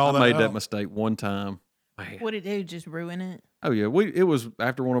got to get all that out. I made that mistake one time. Man. What'd it do? Just ruin it? Oh yeah, it was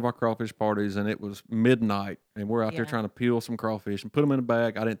after one of our crawfish parties, and it was midnight, and we're out there trying to peel some crawfish and put them in a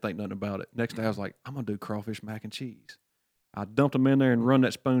bag. I didn't think nothing about it. Next day, I was like, I'm gonna do crawfish mac and cheese. I dumped them in there and run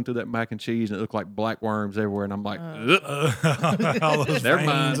that spoon through that mac and cheese, and it looked like black worms everywhere. And I'm like, all those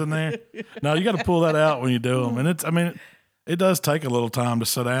veins in there. No, you got to pull that out when you do them, and it does take a little time to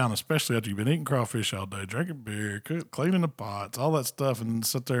sit down, especially after you've been eating crawfish all day, drinking beer, cleaning the pots, all that stuff, and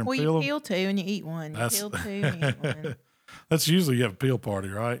sit there and peel them. You peel 2 and you eat 1. You peel 2 and you eat 1. That's usually you have a peel party,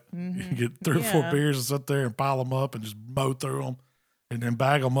 right? Mm-hmm. You get 3 or 4 beers and sit there and pile them up and just mow through them and then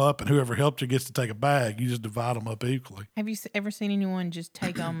bag them up, and whoever helped you gets to take a bag. You just divide them up equally. Have you ever seen anyone just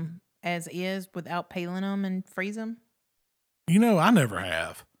take them as is without peeling them and freeze them? I never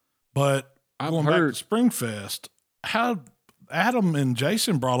have. But I've going heard back to Springfest, how Adam and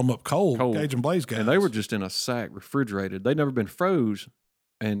Jason brought them up cold. Cajun Blaze guys. and they were just in a sack, refrigerated. They'd never been froze,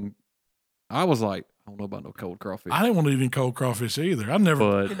 and I was like, I don't know about no cold crawfish. I didn't want to eat any cold crawfish either. I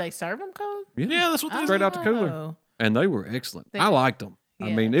never. Did they serve them cold? Yeah, that's what they straight out the cooler, Oh. and they were excellent. They- I liked them. I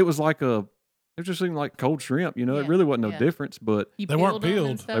Yeah. mean, it was like it just seemed like cold shrimp. You know, it Yeah, really wasn't no yeah. difference, but You They weren't them and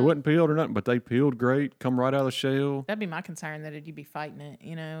peeled. stuff? they wasn't peeled or nothing. But they peeled great, come right out of the shell. That'd be my concern that you'd be fighting it,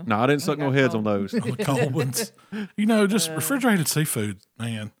 you know? No, I didn't suck When no it got heads on cold. those. The cold ones. You know, just refrigerated seafood,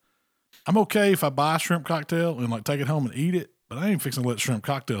 man. I'm okay if I buy a shrimp cocktail and like take it home and eat it, but I ain't fixing to let shrimp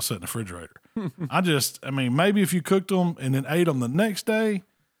cocktail sit in the refrigerator. I mean, maybe if you cooked them and then ate them the next day,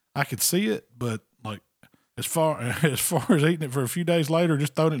 I could see it, but like as far as eating it for a few days later,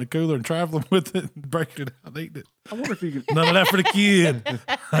 just throwing it in the cooler and traveling with it and breaking it out and eating it. I wonder if you could. None of that for the kid.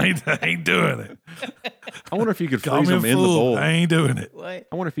 I ain't doing it. I wonder if you could Call freeze me a them in the fool. bowl. I ain't doing it. What?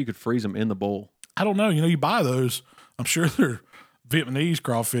 I wonder if you could freeze them in the bowl. I don't know. You know, you buy those. I'm sure they're Vietnamese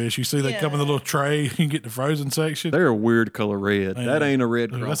crawfish. You see they come in the little tray. You can get the frozen section. They're a weird color red. Man, that ain't a red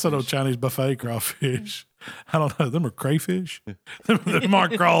crawfish. That's that old Chinese buffet crawfish. I don't know. Them are crayfish. Them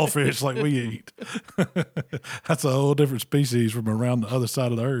aren't crawfish like we eat. That's a whole different species from around the other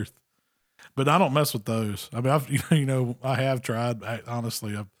side of the earth. But I don't mess with those. I mean, I have tried.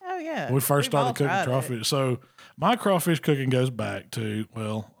 Honestly, Oh, yeah. when we first We've all started cooking tried it. crawfish. So my crawfish cooking goes back to,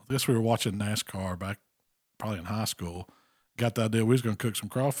 well, I guess we were watching NASCAR back probably in high school. Got the idea we was going to cook some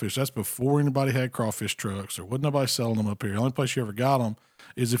crawfish. That's before anybody had crawfish trucks. There wasn't nobody selling them up here. The only place you ever got them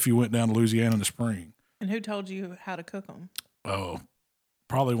is if you went down to Louisiana in the spring. And who told you how to cook them? Oh,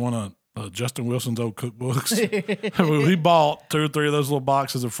 probably one of Justin Wilson's old cookbooks. We bought 2 or 3 of those little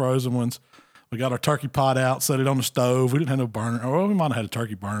boxes of frozen ones. We got our turkey pot out, set it on the stove. We didn't have no burner. Well, we might have had a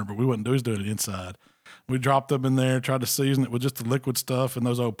turkey burner, but we wouldn't do. We was doing it inside. We dropped them in there, tried to season it with just the liquid stuff in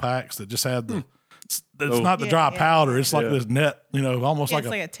those old packs that just had the. It's not the dry powder. It's like this net, almost It's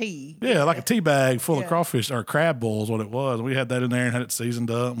like a tea. yeah, like a tea bag full of crawfish or crab balls. What it was. We had that in there and had it seasoned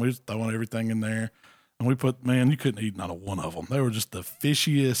up. And we was throwing everything in there, and we put you couldn't eat not a one of them. They were just the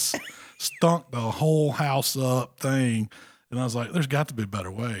fishiest, stunk the whole house up thing. And I was like, there's got to be a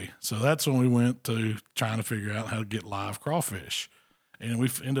better way. So that's when we went to trying to figure out how to get live crawfish. And we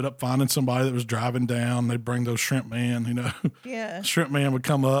ended up finding somebody that was driving down. They'd bring those shrimp man, Yeah. Shrimp man would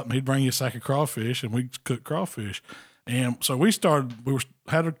come up and he'd bring you a sack of crawfish and we'd cook crawfish. And so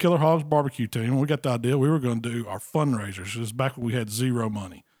had a Killer Hogs barbecue team. And we got the idea we were going to do our fundraisers. This was back when we had zero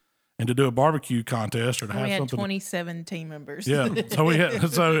money. And to do a barbecue contest or to have We had something. 27 team members. Yeah. So we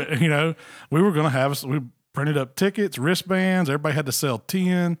were going to have, we printed up tickets, wristbands. Everybody had to sell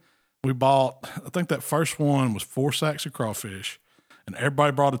 10. We bought, I think that first one was 4 sacks of crawfish. And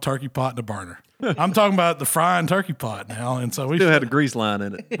everybody brought a turkey pot and a burner. I'm talking about the frying turkey pot now. And so we Still had a grease line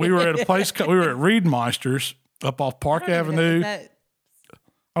in it. we were at a place, we were at Reedmeister's up off Park Avenue. I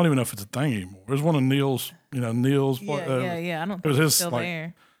don't even know if it's a thing anymore. It was one of Neil's, Neil's. Yeah. I don't think It was it's his, still like,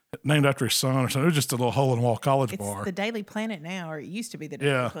 there. named after his son or something. It was just a little hole in the wall college It's bar. the Daily Planet now, or it used to be the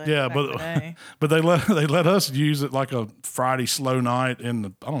Daily Planet. Yeah, back in the day. but they let us use it like a Friday slow night I don't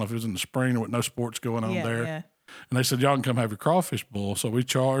know if it was in the spring or with no sports going on there. Yeah. And they said, y'all can come have your crawfish bowl. So we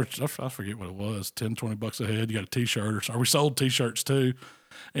charged, I forget what it was, $10, $20 a head. You got a t-shirt or we sold t-shirts too.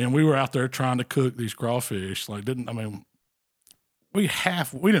 And we were out there trying to cook these crawfish. We didn't really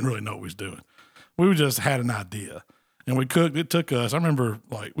know what we was doing. We just had an idea. And we cooked, it took us, I remember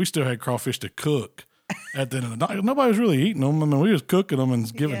we still had crawfish to cook at the end of the night. Nobody was really eating them. I mean, we was cooking them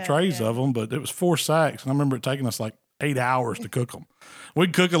and giving trays of them, but it was 4 sacks. And I remember it taking us 8 hours to cook them.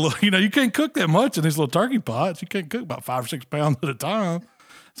 We'd cook a little, you can't cook that much in these little turkey pots. You can't cook about 5 or 6 pounds at a time.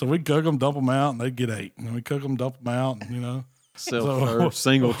 So we'd cook them, dump them out, and they'd get 8. And then we'd cook them, dump them out, and, Self-serve,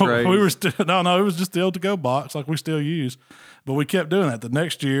 single tray. We were still, it was just the old to-go box like we still use. But we kept doing that. The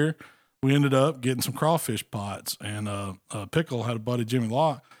next year, we ended up getting some crawfish pots. And Pickle had a buddy, Jimmy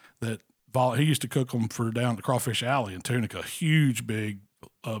Locke, that he used to cook them for down at the Crawfish Alley in Tunica, huge, big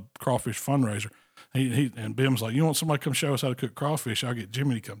crawfish fundraiser. And Bim's like, you want somebody to come show us how to cook crawfish? I'll get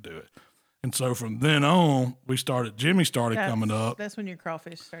Jimmy to come do it. And so from then on, Jimmy started coming up. That's when your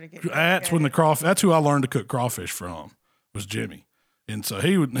crawfish started getting. That's who I learned to cook crawfish from, was Jimmy. And so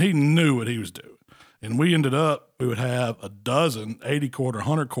he knew what he was doing. And we would have a dozen 80 quart or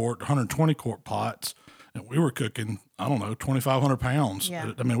 100 quart, 120 quart pots. And we were cooking, 2,500 pounds.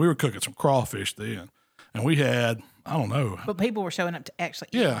 Yeah. I mean, we were cooking some crawfish then. And we had, But people were showing up to actually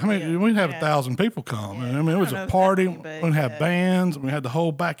eat. yeah, we'd have 1,000 people come. And it was a party. We'd have bands, and we had the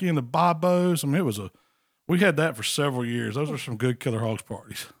whole back end of Bobos. We had that for several years. Those were some good Killer Hogs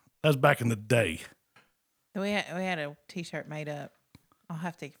parties. That was back in the day. We had a T-shirt made up I'll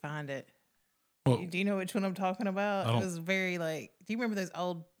have to find it. Well, Do you know which one I'm talking about? It was very like. Do you remember those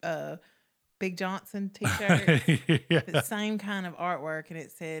old Big Johnson T-shirts? yeah. The same kind of artwork, and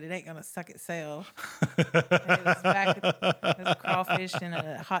it said, "It ain't gonna suck itself." And it was a crawfish in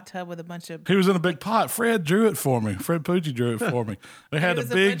a hot tub with a bunch of. He was in a big pot. Fred drew it for me. Fred Pucci drew it for me. They had a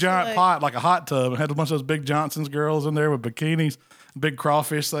big giant pot, like a hot tub, and had a bunch of those Big Johnson's girls in there with bikinis. Big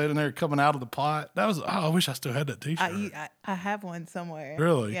crawfish sitting there coming out of the pot. That was. Oh, I wish I still had that T-shirt. I have one somewhere.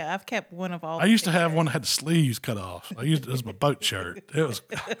 Really? Yeah, I've kept one of all. I used to have one that had the sleeves cut off. I used it as my boat shirt. It was,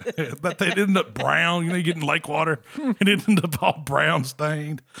 but they ended up brown. You know, you get in lake water, and it ended up all brown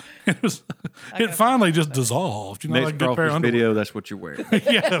stained. It was. It finally just dissolved. You know, Next like a good pair of Crawfish video, that's what you're wearing.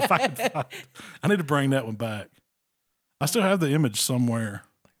 yeah, if I could find it. I need to bring that one back. I still have the image somewhere.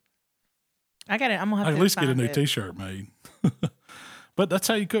 I got it. I'm gonna have I to at least get a find new it. T-shirt made. But that's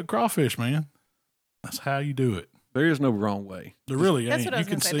how you cook crawfish, man. That's how you do it. There is no wrong way. There really That's ain't. what I was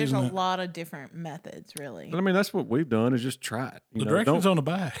You gonna can say. There's a season it. lot of different methods, really. But I mean, that's what we've done is just try it. The directions on the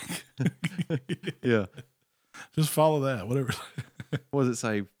back. Yeah. Just follow that. Whatever. What does it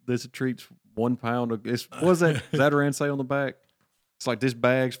say? This treats 1 pound. What does that Zatarain say on the back? It's like this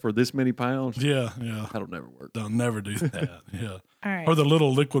bag's for this many pounds. Yeah. That'll never work. They'll never do that. Yeah. All right. Or the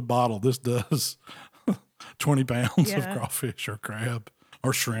little liquid bottle. This does 20 pounds of Yeah. crawfish or crab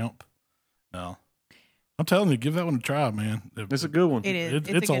or shrimp. No. I'm telling you, give that one a try, man. It's a good one. It is.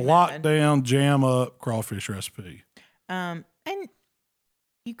 It's a good method. lockdown, jam up crawfish recipe. And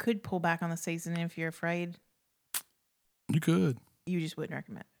you could pull back on the seasoning if you're afraid. You could. You just wouldn't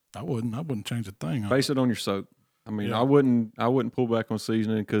recommend it. I wouldn't change a thing. Base it on your soak. I mean, Yeah. I wouldn't pull back on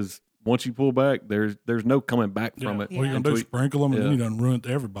seasoning because once you pull back, there's no coming back from it. What you're Yeah. gonna do is sprinkle them, and then Yeah. you done ruined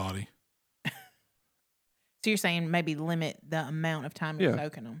everybody. So you're saying maybe limit the amount of time you're Yeah.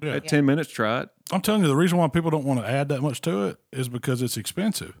 soaking them. Yeah. At 10 minutes, try it. I'm telling you, the reason why people don't want to add that much to it is because it's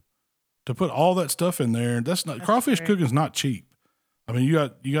expensive. To put all that stuff in there, that's crawfish true. cooking is not cheap. I mean, you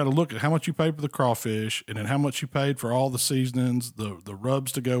got to look at how much you paid for the crawfish, and then how much you paid for all the seasonings, the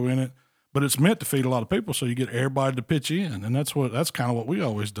rubs to go in it. But it's meant to feed a lot of people, so you get everybody to pitch in, and that's kind of what we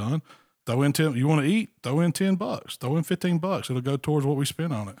always done. Throw in 10. You want to eat? Throw in $10. Throw in $15. It'll go towards what we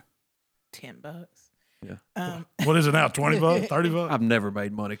spent on it. $10. Yeah. What is it now? $20, $30. I've never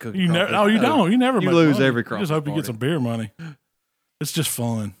made money cooking. You never. crawfish. Oh, you don't. You never. You make lose money. every You just crawfish hope you get party. some beer money. It's just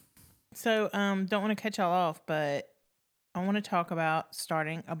fun. So don't want to cut y'all off, but I want to talk about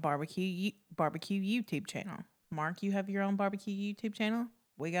starting a barbecue YouTube channel. Mark, you have your own barbecue YouTube channel.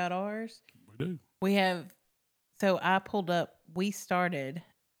 We got ours. We do. We have. So I pulled up. We started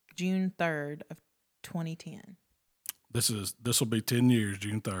June 3rd of 2010. This will be 10 years,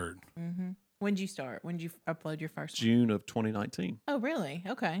 June 3rd. Mm-hmm. When did you start? When did you upload your first one? June of 2019. Oh, really?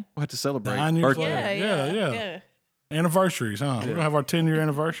 Okay. We'll have to celebrate. 9 years birthday. later. Yeah. Anniversaries, huh? We're going to have our 10-year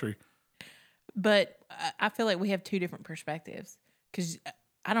anniversary. But I feel like we have two different perspectives because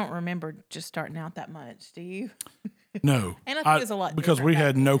I don't remember just starting out that much. Do you? No. And I think there's a lot because different we back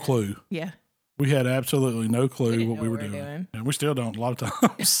had no then. clue. Yeah. We had absolutely no clue didn't what know we were what we were doing. doing. And we still don't a lot of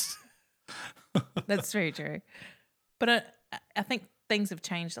times. That's very true. But I think things have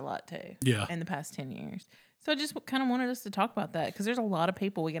changed a lot too. Yeah. In the past 10 years. So I just kind of wanted us to talk about that because there's a lot of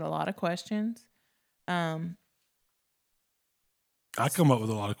people. We get a lot of questions. I come up with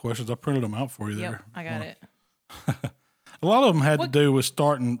a lot of questions. I printed them out for you there. Yep, I got it. A lot of them had What- to do with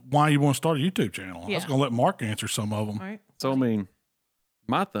starting why you want to start a YouTube channel. I was Yeah. going to let Mark answer some of them. All right. So, I mean,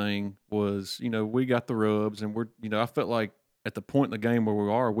 my thing was, we got the rubs and I felt like at the point in the game where we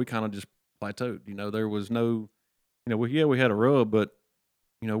are, we kind of just plateaued. There was no, we had a rub, but,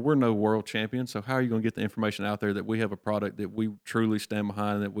 we're no world champion. So how are you going to get the information out there that we have a product that we truly stand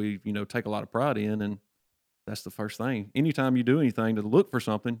behind and that we, take a lot of pride in? And that's the first thing. Anytime you do anything to look for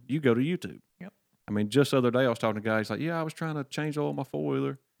something, you go to YouTube. Yep. I mean, just the other day I was talking to guys like, I was trying to change oil on my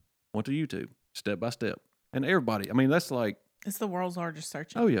four-wheeler. Went to YouTube, step by step. And everybody, I mean, that's like, It's the world's largest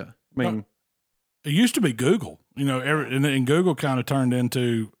search. oh, yeah. I mean, It used to be Google, and Google kind of turned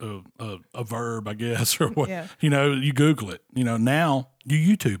into a verb, I guess, or what. Yeah. You Google it. Now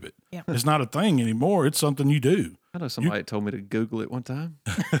you YouTube it. Yeah. It's not a thing anymore. It's something you do. I know somebody told me to Google it one time.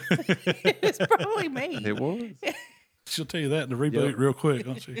 It's probably me. It was. She'll tell you that in the reboot Yep. real quick,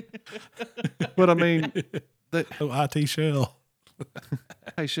 don't she? But I mean, Oh, IT shell.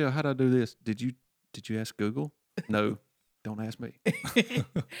 hey, Shell, how'd I do this? Did you ask Google? No, don't ask me.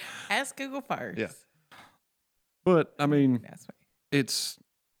 Ask Google first. Yeah. But I mean, That's right. it's,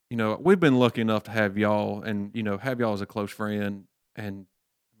 we've been lucky enough to have y'all and, have y'all as a close friend. And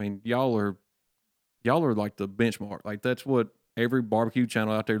I mean, y'all are like the benchmark. Like that's what every barbecue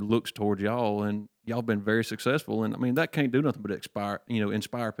channel out there looks towards y'all, and y'all been very successful. And I mean, that can't do nothing but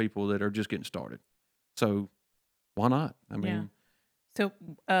inspire people that are just getting started. So why not? I mean, So,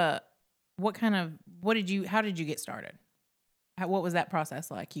 how did you get started? What was that process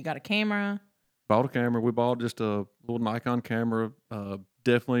like? You got a camera? bought a camera. We bought just a little Nikon camera.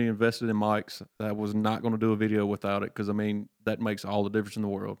 Definitely invested in mics. I was not going to do a video without it because, I mean, that makes all the difference in the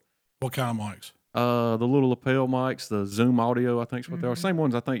world. What kind of mics? The little lapel mics, the Zoom Audio, I think is what they are. Same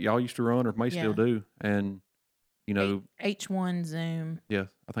ones I think y'all used to run or may still do. And, you know, H1 Zoom. Yeah,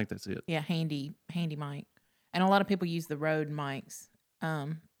 I think that's it. Yeah, handy mic. And a lot of people use the Rode mics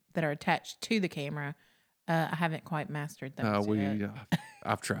that are attached to the camera. I haven't quite mastered those yet.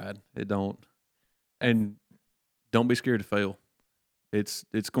 I've tried. It don't. And don't be scared to fail. It's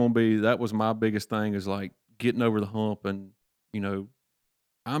going to be, that was my biggest thing, is like getting over the hump. And, you know,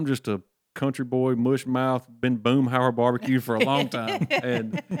 I'm just a country boy, mush mouth, been Boomhauer barbecue for a long time.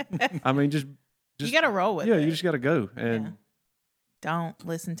 And I mean, just you got to roll with it. Yeah, you just got to go. And don't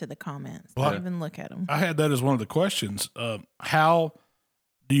listen to the comments. Well, Don't even look at them. I had that as one of the questions. How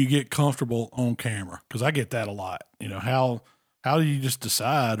do you get comfortable on camera? Because I get that a lot. You know, how do you just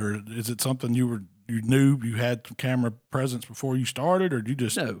decide, or is it something you knew you had some camera presence before you started, or did you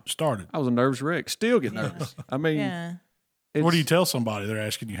just started? I was a nervous wreck. Still get nervous. I mean, what do you tell somebody they're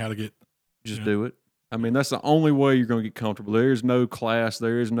asking you how to get? Just do it. I mean, that's the only way you're going to get comfortable. There is no class,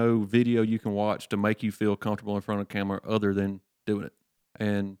 there is no video you can watch to make you feel comfortable in front of camera other than doing it.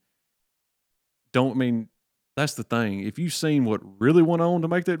 And that's the thing. If you've seen what really went on to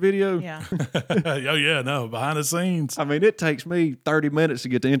make that video, behind the scenes. I mean, it takes me 30 minutes to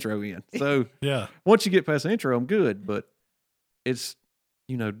get the intro in. So once you get past the intro, I'm good. But it's,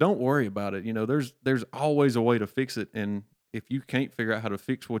 don't worry about it. There's always a way to fix it. And if you can't figure out how to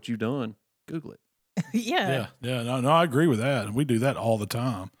fix what you've done, Google it. Yeah. No, I agree with that. And we do that all the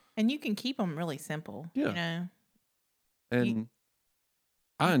time. And you can keep them really simple. Yeah. And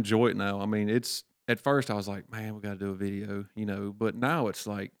I enjoy it now. I mean, at first I was like, man, we got to do a video, but now it's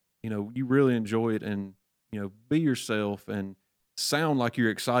like, you really enjoy it and, be yourself and sound like you're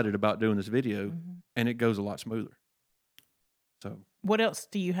excited about doing this video, and it goes a lot smoother. So what else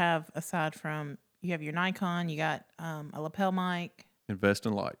do you have aside from, you have your Nikon, you got a lapel mic? Invest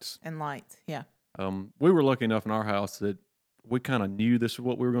in lights. And lights, yeah. We were lucky enough in our house that we kind of knew this is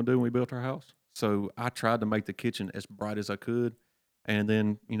what we were going to do when we built our house. So I tried to make the kitchen as bright as I could. And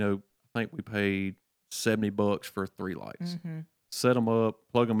then, I think we paid $70 for 3 lights. Set them up,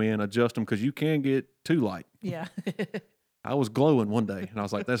 plug them in, adjust them, because you can get too light. Yeah. I was glowing one day, and I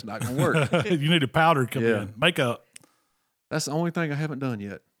was like, that's not going to work. You need a powder to come in. Makeup. That's the only thing I haven't done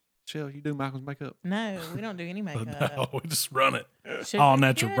yet. Shell, you do Malcolm's makeup? No, we don't do any makeup. No, we just run it. All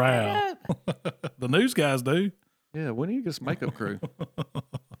natural brow. The news guys do. Yeah, when do you get some makeup crew?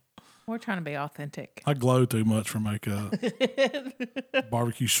 We're trying to be authentic. I glow too much for makeup.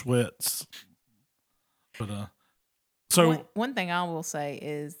 Barbecue sweats. But so one thing I will say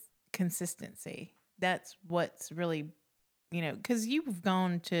is consistency. That's what's really, because you've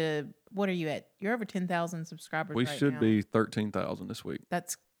gone to, what are you at? You're over 10,000 subscribers. We right should now. be 13,000 this week.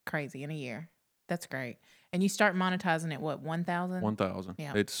 That's crazy in a year. That's great. And you start monetizing at what, 1,000? 1,000.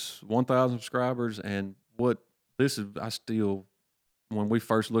 Yeah. It's 1,000 subscribers, and when we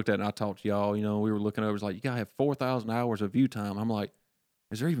first looked at it and I talked to y'all, we were looking over, it was like, you got to have 4,000 hours of view time. I'm like,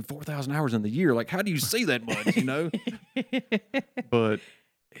 is there even 4,000 hours in the year? Like, how do you see that much, But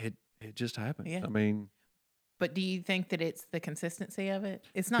it just happened. Yeah. I mean. But do you think that it's the consistency of it?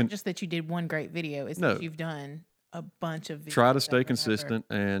 It's not just that you did one great video. It's that you've done a bunch of videos. Try to stay consistent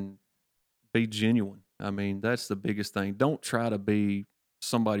and be genuine. I mean, that's the biggest thing. Don't try to be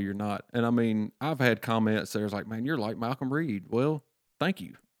somebody you're not. And I mean, I've had comments there's like, man, you're like Malcolm Reed. Well, thank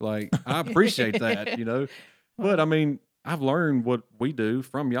you. Like, I appreciate that, But I mean, I've learned what we do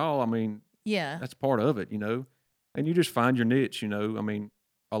from y'all. I mean, that's part of it, and you just find your niche, I mean,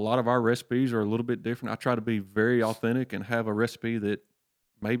 a lot of our recipes are a little bit different. I try to be very authentic and have a recipe that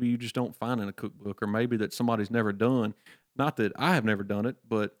maybe you just don't find in a cookbook, or maybe that somebody's never done. Not that I have never done it,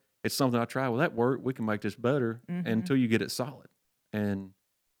 but it's something I try. Well, that worked. We can make this better until you get it solid. And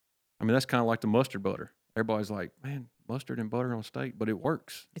I mean, that's kind of like the mustard butter. Everybody's like, man, mustard and butter on steak, but it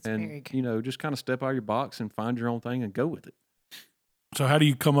works. It's very good. Just kind of step out of your box and find your own thing and go with it. So how do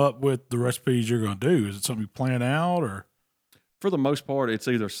you come up with the recipes you're going to do? Is it something you plan out, or? For the most part, it's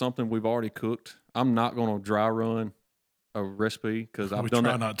either something we've already cooked. I'm not going to dry run a recipe because I've done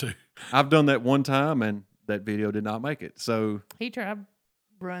that. Not to. I've done that one time, and that video did not make it. So he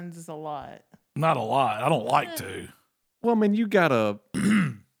runs a lot. Not a lot. I don't like to. Well, I mean, you gotta.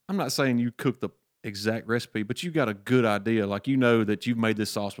 I'm not saying you cook the exact recipe, but you got a good idea. Like, you know that you've made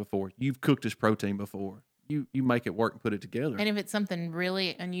this sauce before. You've cooked this protein before. You make it work and put it together. And if it's something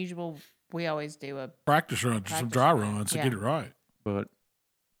really unusual, we always do a Practice runs, some dry runs to Yeah. get it right.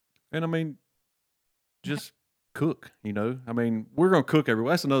 And I mean, just cook, you know. I mean, we're going to cook every.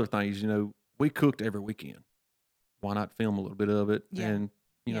 That's another thing is, you know, we cooked every weekend. Why not film a little bit of it and,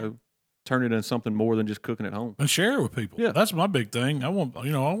 you know, turn it into something more than just cooking at home and share it with people. Yeah. That's my big thing. I want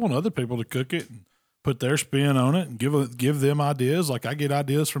other people to cook it and put their spin on it and give them ideas. Like I get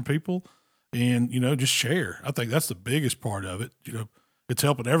ideas from people and, you know, just share. I think that's the biggest part of it. You know, it's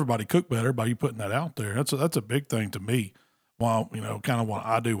helping everybody cook better by you putting that out there. That's a big thing to me. While, you know, kind of why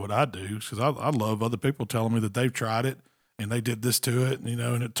I do what I do, because I love other people telling me that they've tried it and they did this to it, you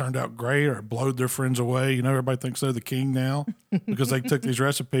know, and it turned out great or it blowed their friends away. You know, everybody thinks they're the king now because they took these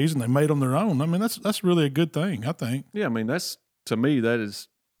recipes and they made them their own. I mean, that's really a good thing, I think. Yeah, I mean, to me, that is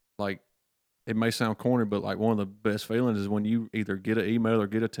like, it may sound corny, but like one of the best feelings is when you either get an email or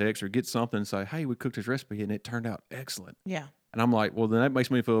get a text or get something and say, hey, we cooked this recipe and it turned out excellent. Yeah. And I'm like, well, then that makes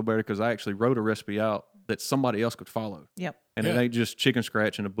me feel better because I actually wrote a recipe out that somebody else could follow. Yep. And it ain't just chicken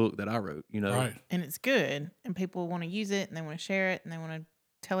scratch in a book that I wrote, you know? Right. And it's good, and people want to use it, and they want to share it, and they want to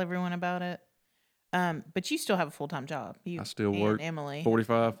tell everyone about it. But you still have a full-time job. I still and work Emily.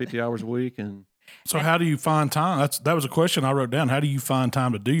 45, 50 hours a week. And So how do you find time? That was a question I wrote down. How do you find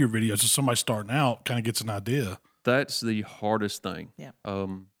time to do your videos? So somebody starting out kind of gets an idea. that's the hardest thing. Yeah.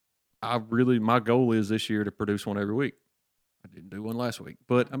 My goal is this year to produce one every week. I didn't do one last week,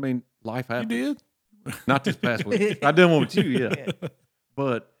 but I mean, life happens. You did? Not this past week. I did one with you, yeah.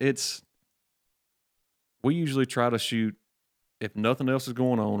 But we usually try to shoot, if nothing else is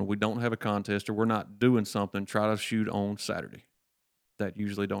going on and we don't have a contest or we're not doing something, try to shoot on Saturday. That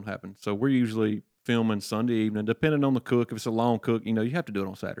usually don't happen. So we're usually filming Sunday evening, depending on the cook. If it's a long cook, you know, you have to do it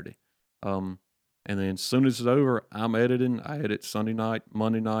on Saturday. And then as soon as it's over, I'm editing. I edit Sunday night,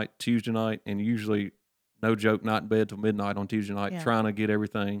 Monday night, Tuesday night, and usually, no joke, not in bed till midnight on Tuesday night, trying to get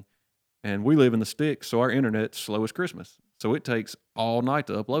everything. And we live in the sticks, so our internet's slow as Christmas. So it takes all night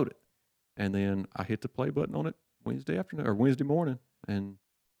to upload it. And then I hit the play button on it Wednesday afternoon or Wednesday morning. And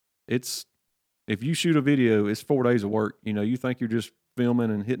if you shoot a video, it's 4 days of work. You know, you think you're just filming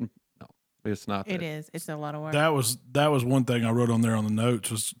and hitting. No, it's not that. It is. It's a lot of work. That was one thing I wrote on there on the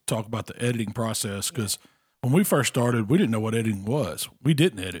notes was talk about the editing process because when we first started, we didn't know what editing was. We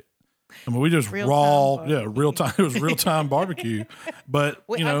didn't edit. I mean, we just real time. It was real time barbecue. But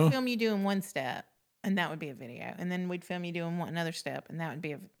I'd film you doing one step, and that would be a video, and then we'd film you doing another step, and that would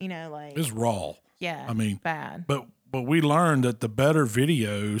be like it's raw. Yeah, I mean, bad. But we learned that the better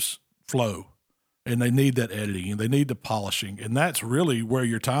videos flow, and they need that editing, and they need the polishing, and that's really where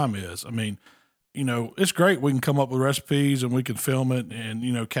your time is. I mean, you know, it's great we can come up with recipes and we can film it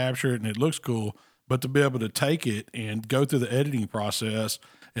and capture it, and it looks cool. But to be able to take it and go through the editing process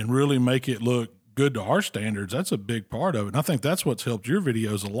and really make it look good to our standards, that's a big part of it. And I think that's what's helped your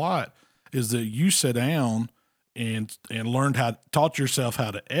videos a lot is that you sat down and taught yourself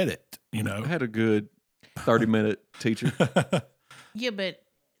how to edit, you know. I had a good 30-minute teacher. Yeah, but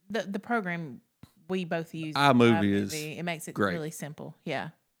the program we both use, iMovie it makes it great. Really simple. Yeah.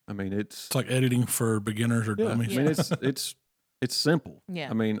 I mean, it's like editing for beginners or dummies. I mean, it's simple. Yeah.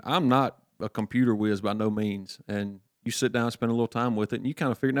 I mean, I'm not a computer whiz by no means, and you sit down and spend a little time with it, and you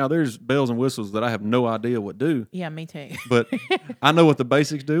kind of figure. Now, there's bells and whistles that I have no idea what do. Yeah, me too. But I know what the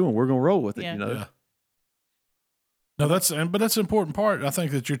basics do, and we're gonna roll with it. Yeah. You know. Yeah. No, that's an important part. I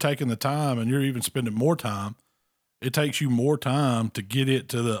think that you're taking the time, and you're even spending more time. It takes you more time to get it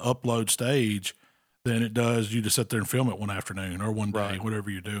to the upload stage than it does you to sit there and film it one afternoon or one day, Right.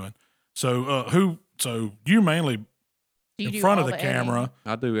 whatever you're doing. So, so you mainly in front of the camera.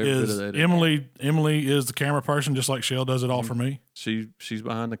 I do every bit of that. Emily is the camera person, just like Shell does it all for me. She's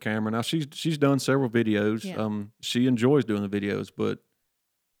behind the camera now. She's done several videos. Yeah. She enjoys doing the videos, but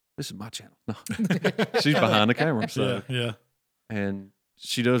this is my channel. No. She's behind the camera. So Yeah. and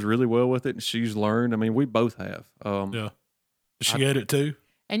she does really well with it, and she's learned. I mean, we both have. Yeah. Does she edit too?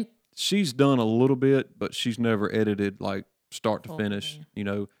 And She's done a little bit, but she's never edited like start to Full, finish. yeah. You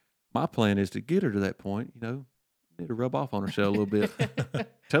know, my plan is to get her to that point. You know, need to rub off on her shell a little bit.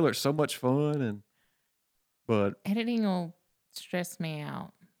 Tell her it's so much fun, but editing will stress me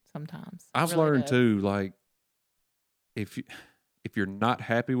out sometimes. It I've really learned does. too. Like, if you're not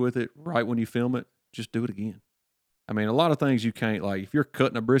happy with it right when you film it, just do it again. I mean, a lot of things you can't, like if you're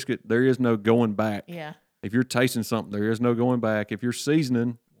cutting a brisket, there is no going back. Yeah. If you're tasting something, there is no going back. If you're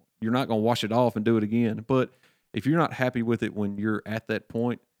seasoning, you're not going to wash it off and do it again. But if you're not happy with it when you're at that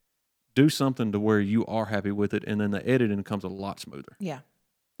point, do something to where you are happy with it, and then the editing comes a lot smoother. Yeah.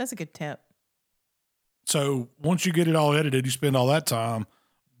 That's a good tip. So once you get it all edited, you spend all that time.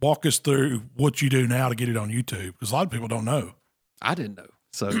 Walk us through what you do now to get it on YouTube, because a lot of people don't know. I didn't know.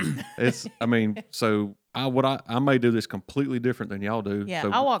 So it's, I mean, so I may do this completely different than y'all do. Yeah,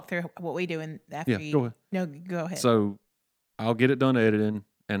 So, I'll walk through what we do and after Yeah, you. go ahead. No, go ahead. So I'll get it done editing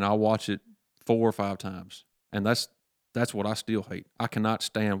and I'll watch it 4 or 5 times. And that's what I still hate. I cannot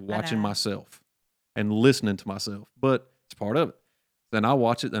stand watching know. myself and listening to myself, but it's part of it. Then I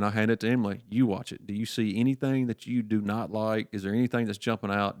watch it, then I hand it to Emily. You watch it. Do you see anything that you do not like? Is there anything that's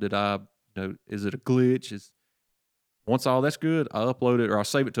jumping out? Is it a glitch? Once all that's good, I upload it or I'll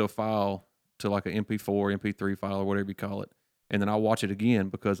save it to a file, to like an MP4, MP3 file or whatever you call it. And then I'll watch it again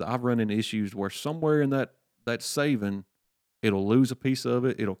because I've run into issues where somewhere in that saving, it'll lose a piece of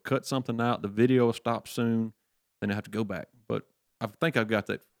it. It'll cut something out. The video will stop soon. Then I have to go back. But I think I've got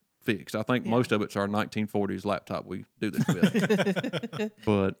that fixed. I think most of it's our 1940s laptop we do this with.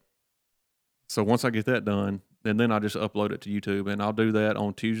 But so once I get that done, and then I just upload it to YouTube, and I'll do that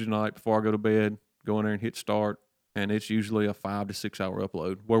on Tuesday night before I go to bed. Go in there and hit start, and it's usually a 5 to 6 hour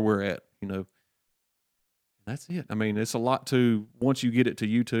upload where we're at. That's it. I mean, it's a lot to once you get it to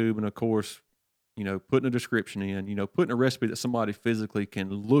YouTube, and of course, putting a description in, putting a recipe that somebody physically can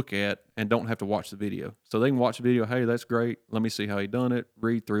look at and don't have to watch the video. So they can watch the video. Hey, that's great. Let me see how he done it.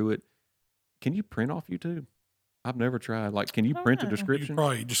 Read through it. Can you print off YouTube? I've never tried. Like, can you print a description? You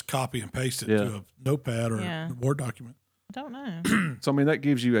probably just copy and paste it Yeah. to a notepad or a Word document. I don't know. So, I mean, that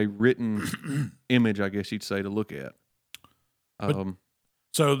gives you a written image, I guess you'd say, to look at.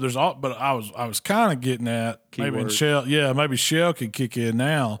 So there's all, but I was kind of getting at maybe Keywords. maybe Shell could kick in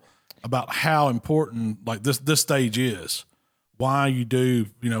now about how important like this stage is, why you do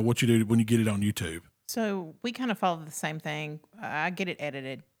what you do when you get it on YouTube. So we kind of follow the same thing. I get it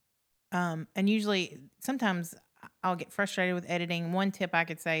edited, and usually sometimes I'll get frustrated with editing. One tip I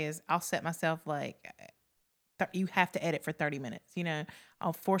could say is I'll set myself like you have to edit for 30 minutes.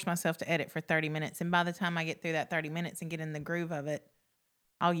 I'll force myself to edit for 30 minutes, and by the time I get through that 30 minutes and get in the groove of it,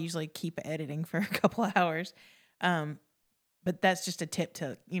 I'll usually keep editing for a couple of hours. But that's just a tip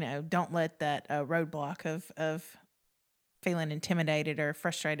to, don't let that roadblock of feeling intimidated or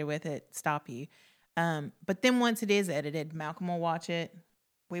frustrated with it stop you. But then once it is edited, Malcolm will watch it.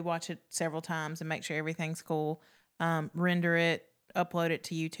 We watch it several times and make sure everything's cool. Render it, upload it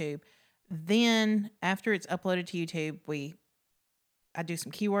to YouTube. Then after it's uploaded to YouTube, I do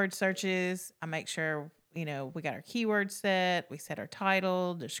some keyword searches. I make sure we got our keywords set. We set our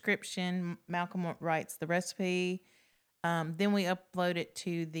title, description. Malcolm writes the recipe. Then we upload it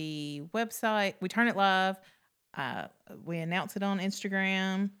to the website. We turn it live. We announce it on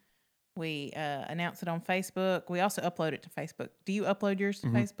Instagram. We announce it on Facebook. We also upload it to Facebook. Do you upload yours to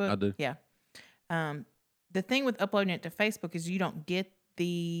Facebook? I do. Yeah. The thing with uploading it to Facebook is you don't get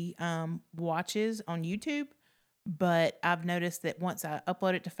the watches on YouTube, but I've noticed that once I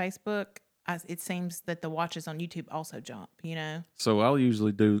upload it to Facebook, it seems that the watches on YouTube also jump, So I'll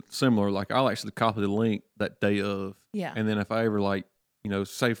usually do similar. Like I'll actually copy the link that day of. Yeah. And then if I ever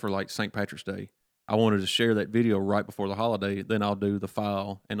say for like St. Patrick's Day, I wanted to share that video right before the holiday, then I'll do the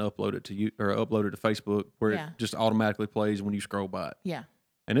file and upload it to you or upload it to Facebook where it just automatically plays when you scroll by it. Yeah.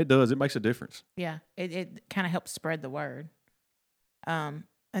 And it does. It makes a difference. Yeah. It kind of helps spread the word. And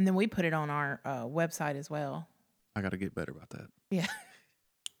then we put it on our website as well. I got to get better about that. Yeah.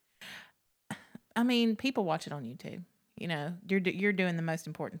 I mean, people watch it on YouTube. You're doing the most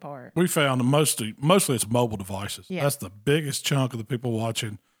important part. We found mostly it's mobile devices. Yeah. That's the biggest chunk of the people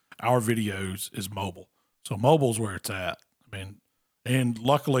watching our videos is mobile. So mobile's where it's at. I mean, and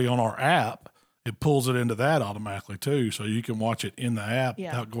luckily on our app, it pulls it into that automatically too. So you can watch it in the app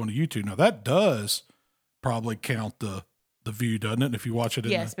without going to YouTube. Now that does probably count the view, doesn't it? If you watch it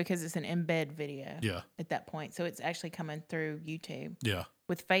because it's an embed video. Yeah. At that point. So it's actually coming through YouTube. Yeah.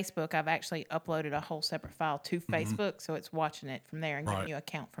 With Facebook, I've actually uploaded a whole separate file to Facebook, so it's watching it from there and giving you a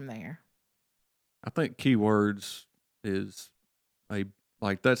count from there. I think keywords is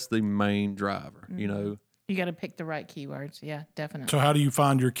that's the main driver, You got to pick the right keywords. Yeah, definitely. So how do you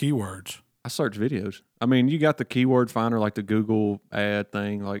find your keywords? I search videos. I mean, you got the keyword finder, like the Google ad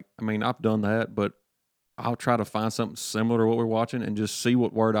thing. I've done that, but I'll try to find something similar to what we're watching and just see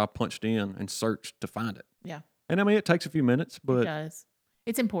what word I punched in and search to find it. Yeah. And I mean, it takes a few minutes, but it does.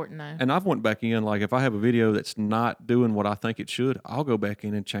 It's important though. And I've went back in, like if I have a video that's not doing what I think it should, I'll go back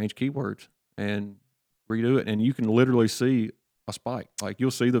in and change keywords and redo it. And you can literally see a spike. Like you'll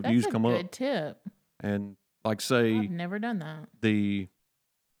see the views come up. That's a good tip. And like say I've never done that. The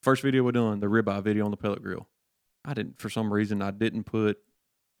first video we done, the ribeye video on the pellet grill. For some reason, I didn't put,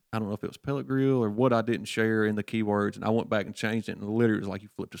 I don't know if it was pellet grill or what I didn't share in the keywords. And I went back and changed it. And literally it was like you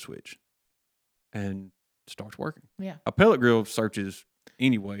flipped a switch. and starts working. Yeah. A pellet grill searches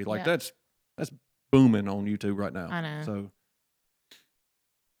anyway. Like Yeah. that's booming on YouTube right now. I know.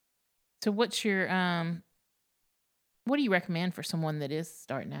 So what's your what do you recommend for someone that is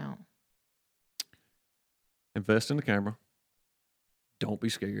starting out? invest in the camera. Don't be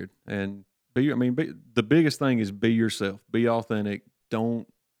scared, and the biggest thing is be yourself. Be authentic. Don't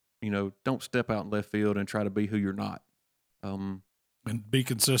step out in left field and try to be who you're not. And be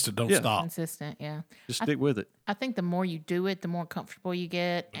consistent. Don't stop. Consistent, yeah. Just stick with it. I think the more you do it, the more comfortable you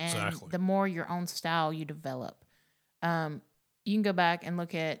get, and Exactly. the more your own style you develop. You can go back and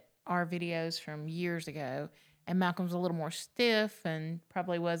look at our videos from years ago, and Malcolm's a little more stiff and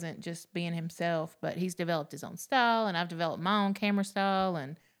probably wasn't just being himself, but he's developed his own style, and I've developed my own camera style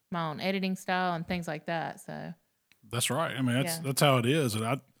and my own editing style and things like that. So that's right. I mean, that's how it is.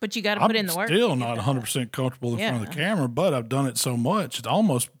 And but you got to put in the work. I'm still not 100% comfortable in front of the camera, but I've done it so much, it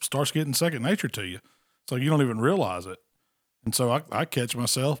almost starts getting second nature to you. So you don't even realize it. And so I catch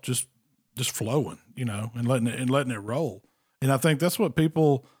myself just flowing, and letting it roll. And I think that's what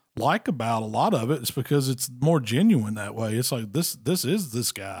people like about a lot of it, is because it's more genuine that way. It's like, this is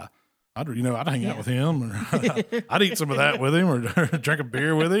this guy. I'd hang out with him, or I'd eat some of that with him, or drink a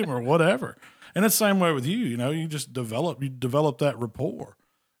beer with him, or whatever. And it's the same way with you. You just develop that rapport,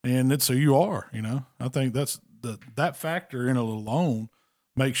 and it's who you are. I think that's that factor in it alone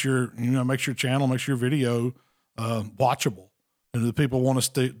makes your channel, makes your video watchable, and the people want to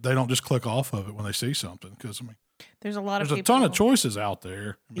stay. They don't just click off of it when they see something, because there's a ton of choices out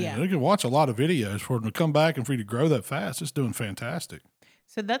there. They can watch a lot of videos for them to come back and for you to grow that fast. It's doing fantastic.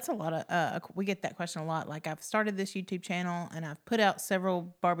 So that's a lot of, we get that question a lot. Like, I've started this YouTube channel and I've put out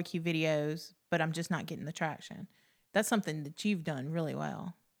several barbecue videos, but I'm just not getting the traction. That's something that you've done really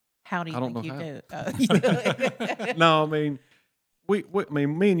well. How do you think you do it? No, me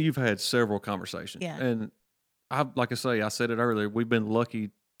and you've had several conversations. Yeah. And I said it earlier, we've been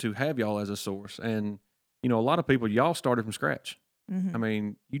lucky to have y'all as a source. And, a lot of people, y'all started from scratch.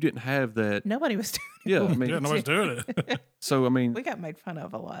 Mm-hmm. You didn't have that. Nobody was doing it. Yeah, nobody's doing it. So, we got made fun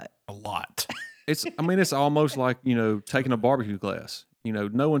of a lot. A lot. It's almost like, taking a barbecue class,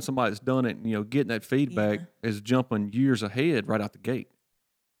 knowing somebody that's done it, getting that feedback is jumping years ahead right out the gate.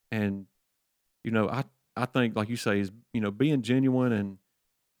 And, I think, like you say, is, being genuine, and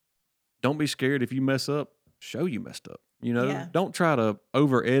don't be scared if you mess up, show you messed up. Don't try to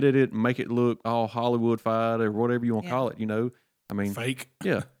over edit it and make it look all Hollywood-fied or whatever you want to call it, Fake.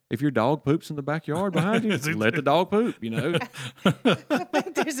 Yeah. If your dog poops in the backyard behind you, let the dog poop, I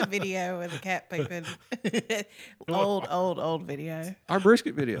think there's a video with a cat pooping. old video. Our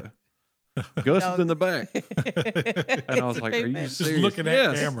brisket video. Gus is in the back. And I was like, are you serious? Just looking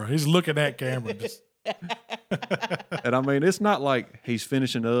at camera. He's looking at camera. And it's not like he's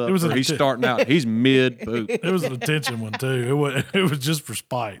finishing up or he's starting out. He's mid poop. It was an attention one too. It was just for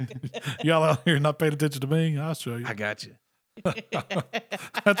spite. Y'all out here not paying attention to me? I'll show you. I got you.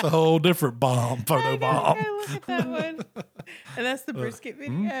 That's a whole different photo bomb. Look at that one. And that's the brisket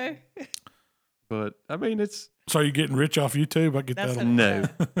video. But it's. So are you getting rich off YouTube? I get That's that.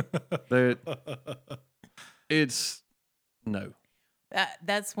 No. It's no.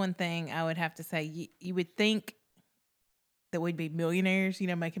 That's one thing I would have to say. You would think that we'd be millionaires,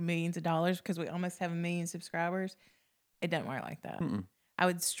 making millions of dollars because we almost have 1 million subscribers. It doesn't work like that. Mm-mm. I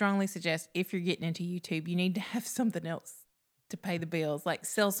would strongly suggest, if you're getting into YouTube, you need to have something else to pay the bills, like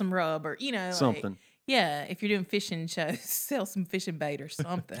sell some rub or, something. If you're doing fishing shows, sell some fishing bait or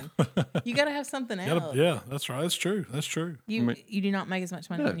something. You got to have something else. Yeah, that's right. That's true. You do not make as much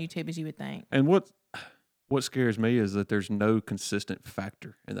money on YouTube as you would think. And what scares me is that there's no consistent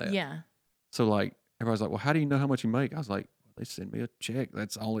factor in that. Yeah. So everybody's like, well, how do you know how much you make? I was like, they send me a check.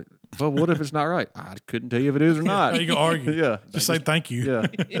 That's all it. Well, what if it's not right? I couldn't tell you if it is or not. You can argue. Yeah. Just say thank you. Yeah.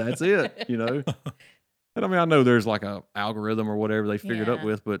 That's it. And I know there's like a algorithm or whatever they figured up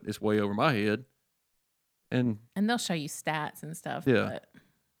with, but it's way over my head. And they'll show you stats and stuff. Yeah.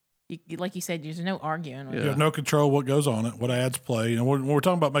 But like you said, there's no arguing with You have no control what goes on it, what ads play. And when we're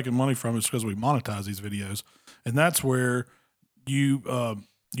talking about making money from it, it's because we monetize these videos. And that's where you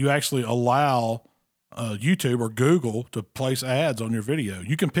actually allow YouTube or Google to place ads on your video.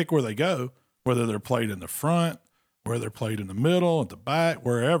 You can pick where they go, whether they're played in the front, where they're played in the middle, at the back,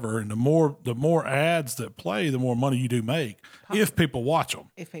 wherever. And the more ads that play, the more money you do make if people watch them.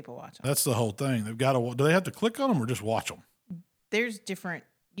 That's the whole thing. They've got to. Do they have to click on them or just watch them? There's different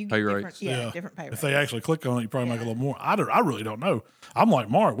pay rates. Different pay rates. If they actually click on it, you probably make a little more. I really don't know. I'm like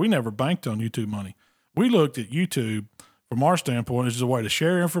Mark. We never banked on YouTube money. We looked at YouTube from our standpoint as a way to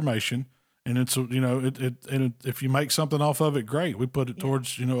share information And it's, if you make something off of it, great. We put it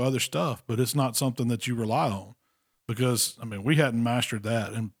towards, other stuff, but it's not something that you rely on because, we hadn't mastered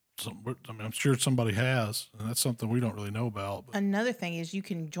that. And I'm sure somebody has, and that's something we don't really know about. But. Another thing is you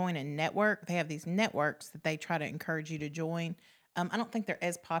can join a network. They have these networks that they try to encourage you to join. I don't think they're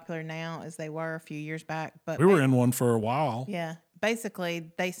as popular now as they were a few years back, but we were in one for a while. Yeah.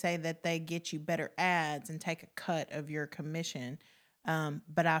 Basically, they say that they get you better ads and take a cut of your commission.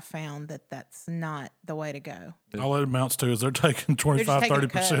 But I found that that's not the way to go. All it amounts to is they're taking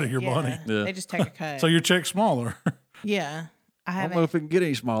 25-30% of your money. Yeah. They just take a cut. So your check's smaller. Yeah. I don't know if it can get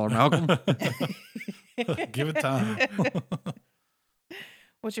any smaller, Malcolm. Give it time.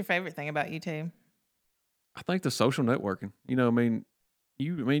 What's your favorite thing about YouTube? I think the social networking.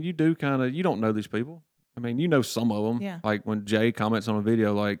 You do kind of, you don't know these people. You know some of them. Yeah. Like when Jay comments on a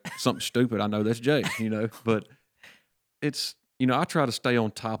video like something stupid, I know that's Jay, but it's, I try to stay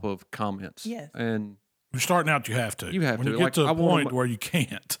on top of comments. Yes. And you're starting out, you have to. You have when to. you get to a point where you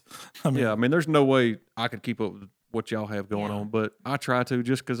can't. There's no way I could keep up with what y'all have going on, but I try to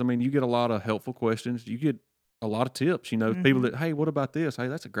just because, you get a lot of helpful questions. You get a lot of tips, people that, hey, what about this? Hey,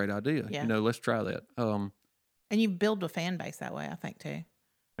 that's a great idea. Yeah. Let's try that. And you build a fan base that way, I think, too.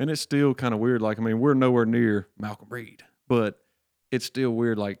 And it's still kind of weird. Like, we're nowhere near Malcolm Reed, but it's still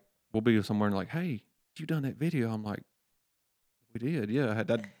weird. Like, we'll be somewhere and like, hey, you done that video? I'm like, we did. Yeah. I had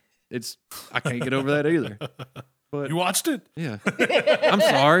that. I can't get over that either. But you watched it? Yeah. I'm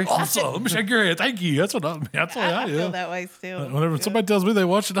sorry. Awesome. Let me shake your hand. Thank you. That's what I feel that way still. Whenever somebody tells me they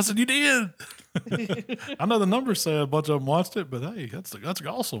watched it, I said, you did. I know the numbers say a bunch of them watched it, but hey, that's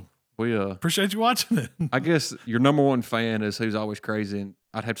awesome. We appreciate you watching it. I guess your number one fan is who's always crazy, and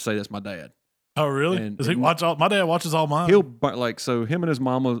I'd have to say that's my dad. Oh, really? Does he watch all? My dad watches all mine. So him and his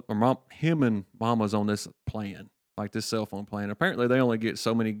mama, him and mama's on this plan, like this cell phone plan. Apparently, they only get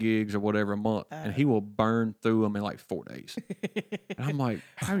so many gigs or whatever a month, and he will burn through them in like 4 days. And I'm like,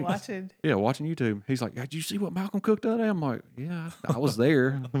 watching YouTube. He's like, did you see what Malcolm cooked today? I'm like, yeah, I was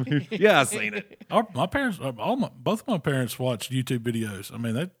there. Yeah, I seen it. My parents, both of my parents watch YouTube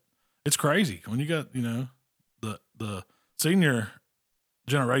videos. It's crazy when you got the senior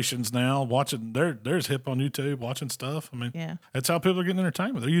generations now watching. They're as hip on YouTube watching stuff. That's how people are getting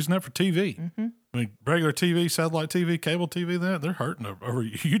entertainment. They're using that for TV. Mm-hmm. Regular TV, satellite TV, cable TV. They're hurting over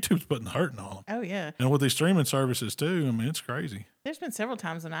YouTube's hurting on them. Oh yeah. And with these streaming services too. It's crazy. There's been several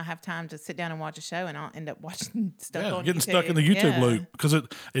times when I have time to sit down and watch a show, and I'll end up watching stuff on getting YouTube. stuck in the YouTube loop because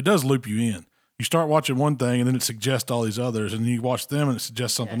it does loop you in. You start watching one thing and then it suggests all these others, and you watch them and it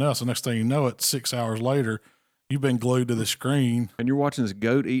suggests something else. The next thing you know, it's 6 hours later, you've been glued to the screen. And you're watching this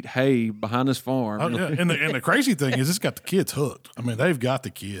goat eat hay behind this farm. Oh, yeah. And the crazy thing is it's got the kids hooked. They've got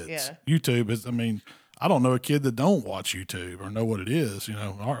the kids. Yeah. YouTube is, I don't know a kid that don't watch YouTube or know what it is.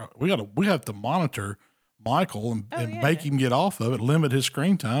 We have to monitor Michael and make him get off of it, limit his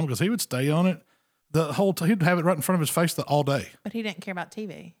screen time because he would stay on it the whole time. He'd have it right in front of his face all day. But he didn't care about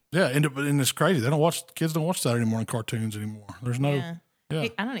TV. Yeah, and it's crazy. Kids don't watch Saturday morning cartoons anymore. There's no. Yeah.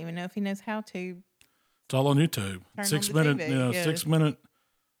 I don't even know if he knows how to. It's all on YouTube. 6 minute, 6 minute.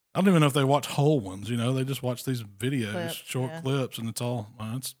 I don't even know if they watch whole ones. They just watch these videos, short clips, and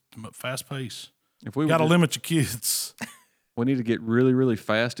it's fast pace. If we got to limit your kids, we need to get really, really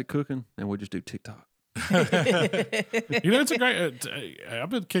fast at cooking, and we'll just do TikTok. It's a great. I've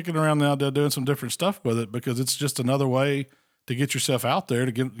been kicking around now, doing some different stuff with it because it's just another way to get yourself out there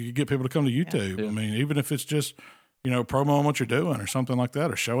to get people to come to YouTube. Yeah. Even if it's just promoting what you're doing or something like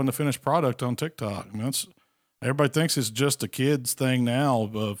that, or showing the finished product on TikTok. Everybody thinks it's just a kids thing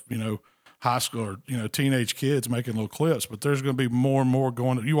now of high school or teenage kids making little clips, but there's going to be more and more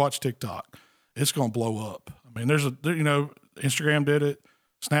going. You watch TikTok, it's going to blow up. Instagram did it.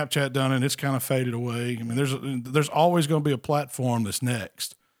 Snapchat done it, and it's kind of faded away. There's always going to be a platform that's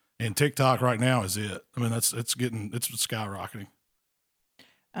next, and TikTok right now is it. It's skyrocketing.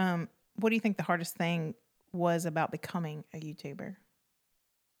 What do you think the hardest thing was about becoming a YouTuber?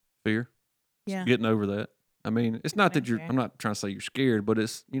 Fear. Yeah. Getting over that. It's not that I'm not trying to say you're scared, but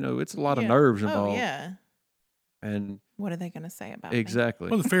it's it's a lot of nerves involved. Oh yeah. And what are they going to say about exactly?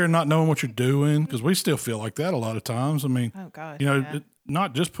 Well, the fear of not knowing what you're doing, because we still feel like that a lot of times. Oh gosh.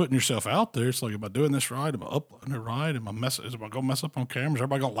 Not just putting yourself out there. It's like, am I doing this right? Am I uploading it right? Am I going to mess up on cameras?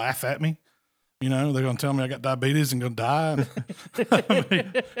 Everybody going to laugh at me? They're going to tell me I got diabetes and going to die.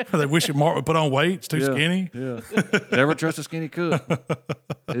 They wish Mark would put on weight. It's too skinny. Yeah. Never trust a skinny cook.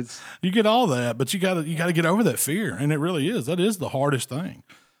 You get all that, but you got to get over that fear, and it really is. That is the hardest thing.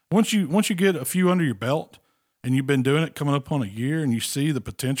 Once you get a few under your belt, and you've been doing it coming up on a year, and you see the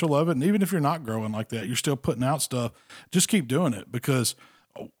potential of it, and even if you're not growing like that, you're still putting out stuff, just keep doing it, because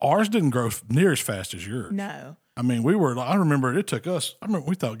Ours didn't grow near as fast as yours. No. I mean, I remember it took us,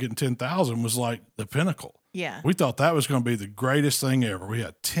 we thought getting 10,000 was like the pinnacle. Yeah. We thought that was going to be the greatest thing ever. We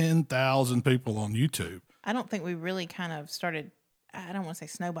had 10,000 people on YouTube. I don't think we really kind of started, I don't want to say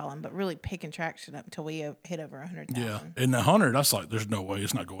snowballing, but really picking traction up until we hit over 100,000. Yeah. In the 100, that's like, there's no way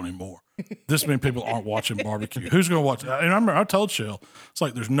it's not going anymore. This many people aren't watching barbecue. Who's going to watch? And I remember I told Shell, it's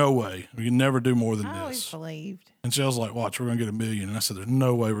like, there's no way. We can never do more than I always this. believed. And Shell's like, watch, we're going to get 1 million. And I said, there's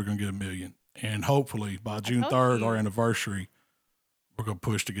no way we're going to get 1 million. And hopefully by June 3rd, our anniversary, we're going to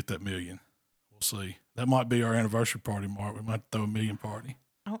push to get that 1 million. We'll see. That might be our anniversary party, Mark. We might throw 1 million party.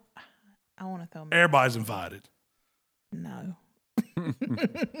 I want to throw 1 million. Everybody's invited. No.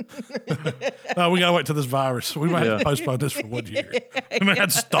 No, we gotta wait till this virus. We might have to postpone this for 1 year. We may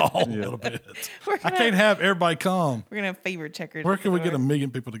have to stall a little bit. I can't have everybody come. We're gonna have fever checkers. Where can we get 1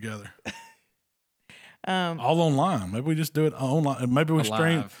 million people together? All online. Maybe we just do it online. Maybe we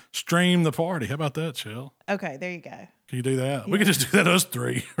stream the party. How about that, Shell? Okay, there you go. Can you do that? Yeah. We could just do that, us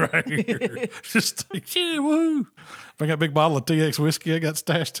three, right here. Just yeah, woo! Bring that big bottle of TX whiskey I got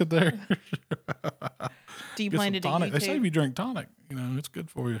stashed in there. Do you plan to do tonic? YouTube? They say if you drink tonic, it's good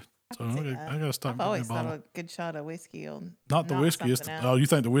for you. So I gotta stop. I've always thought a good shot of whiskey on. Not the whiskey. It's you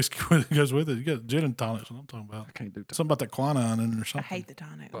think the whiskey goes with it? You got gin and tonic. That's what I'm talking about. I can't do something about that quinine in it or something. I hate the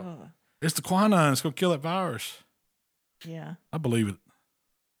tonic. It's the quinine. It's gonna kill that virus. Yeah, I believe it.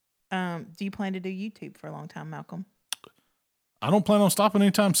 Do you plan to do YouTube for a long time, Malcolm? I don't plan on stopping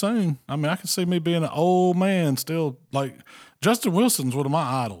anytime soon. I mean, I can see me being an old man still. Like Justin Wilson's one of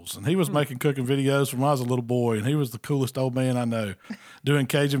my idols, and he was making cooking videos when I was a little boy, and he was the coolest old man I know, doing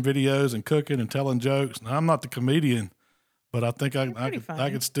Cajun videos and cooking and telling jokes. Now, I'm not the comedian, but I think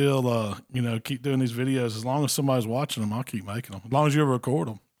I could still keep doing these videos as long as somebody's watching them. I'll keep making them as long as you record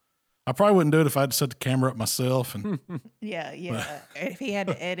them. I probably wouldn't do it if I had to set the camera up myself. And yeah. If he had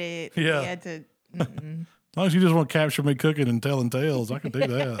to edit, yeah. He had to. As long as you just want to capture me cooking and telling tales, I can do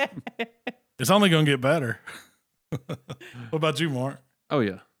that. It's only going to get better. What about you, Mark? Oh,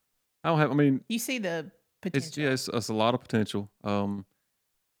 yeah. You see the potential. It's a lot of potential.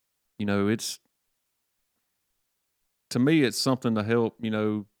 It's, to me, it's something to help,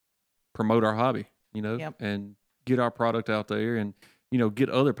 promote our hobby, and get our product out there and, get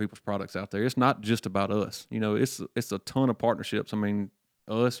other people's products out there. It's not just about us. It's a ton of partnerships. I mean,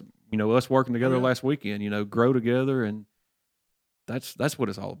 us working together last weekend, grow together, and that's what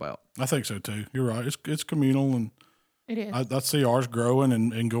it's all about. I think so too. You're right. It's communal, and it is. I see ours growing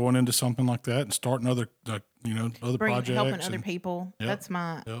and going into something like that and starting other projects, helping other people. Yep, that's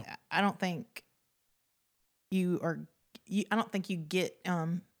my. Yep. I don't think you get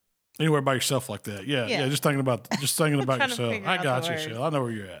anywhere by yourself like that. Yeah. Just thinking about yourself. I got you, Shell. I know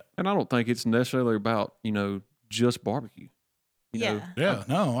where you're at. And I don't think it's necessarily about just barbecue. No,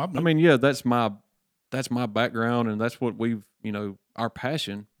 that's my background, and that's what we've, our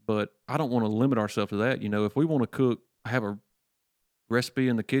passion, but I don't want to limit ourselves to that. If we want to cook, have a recipe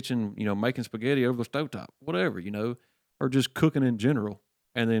in the kitchen, making spaghetti over the stovetop, whatever, or just cooking in general,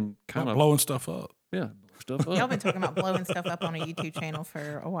 and then kind of blowing stuff up. Yeah. Stuff up. Y'all been talking about blowing stuff up on a YouTube channel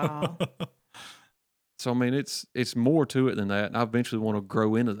for a while. So, I mean, it's more to it than that. And I eventually want to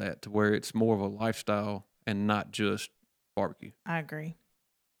grow into that to where it's more of a lifestyle and not just barbecue. I agree.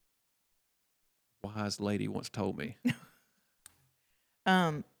 Wise lady once told me. Do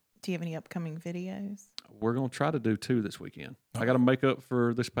you have any upcoming videos? We're going to try to do 2 this weekend. I got to make up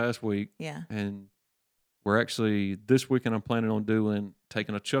for this past week. Yeah. And we're actually, this weekend I'm planning on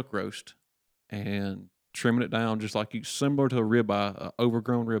taking a chuck roast and trimming it down just like similar to a ribeye, an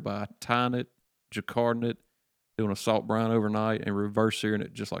overgrown ribeye, tying it, jacquarding it, doing a salt brine overnight, and reverse searing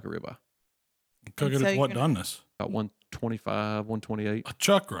it just like a ribeye. Cook it at what doneness? About 125, 128. A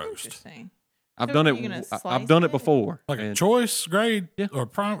chuck roast. Interesting. I've done it. I've done it before. Like a choice grade, or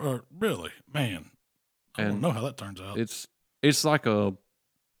prime, or really, man. I don't know how that turns out. It's like a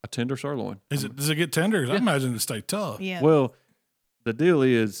tender sirloin. Does it get tender? I imagine it stay tough. Yeah. Well, the deal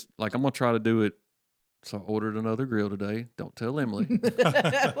is, like, I'm gonna try to do it. So I ordered another grill today. Don't tell Emily. Too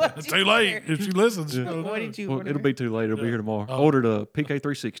late. If she listens. What did you order? It'll be too late. It'll be here tomorrow. I ordered a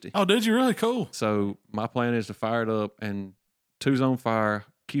PK360. Oh, did you? Really? Cool. So my plan is to fire it up and 2's on fire,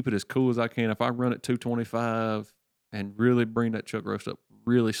 keep it as cool as I can. If I run at 225 and really bring that chuck roast up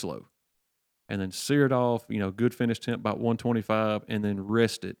really slow, and then sear it off, good finish temp about 125, and then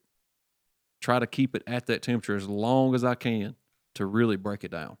rest it. Try to keep it at that temperature as long as I can to really break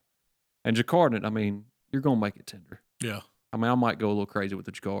it down. And jacquarding it, I mean, you're going to make it tender. Yeah. I mean, I might go a little crazy with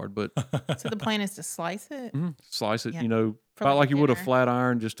the jacquard, but... So the plan is to slice it? Mm-hmm. Slice it, about like you would a flat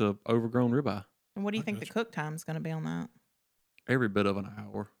iron, just a overgrown ribeye. And what do you think the cook time is going to be on that? every bit of an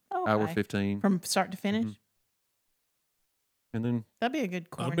hour, Oh, hour okay. 15. From start to finish. Mhm. And then That'd be a good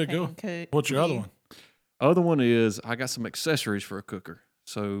That'd be quarantine good. cook. What's your other view. one? other one is I got some accessories for a cooker.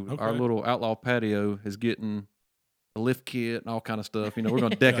 So our Okay. little outlaw patio is getting a lift kit and all kind of stuff. You know, we're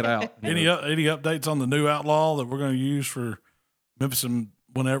going to deck it out. you Any know. any updates on the new Outlaw that we're going to use for Memphis and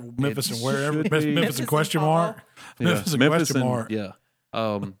whenever Memphis and wherever should be- Memphis and question Paul. mark Memphis and question mark. Yeah.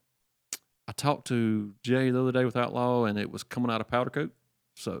 I talked to Jay the other day with Outlaw, and it was coming out of powder coat.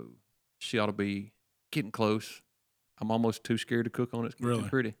 So she ought to be getting close. I'm almost too scared to cook on it. It's gonna be Really? too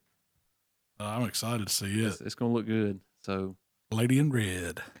pretty. I'm excited to see it. It's going to look good. So Lady in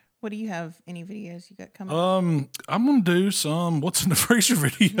Red. What do you have? Any videos you got coming? I'm gonna do some what's in the freezer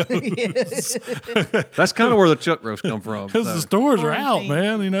videos. that's kind of where the chuck roast come from. Because So, the stores are out, Quarantine.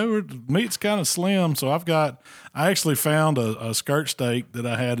 man. You know, meat's kind of slim. So I actually found a skirt steak that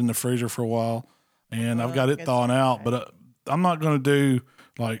I had in the freezer for a while, and I've got it good thawing stuff, out. right. But I'm not going to do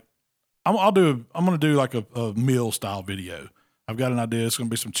like I'm going to do like a meal style video. I've got an idea. It's going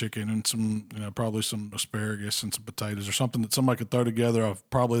to be some chicken and some, probably some asparagus and some potatoes or something that somebody could throw together.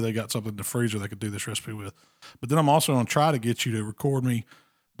 Probably they got something in the freezer they could do this recipe with. But then I'm also going to try to get you to record me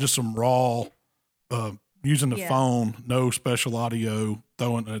just some raw, using the Yeah. phone, no special audio. It's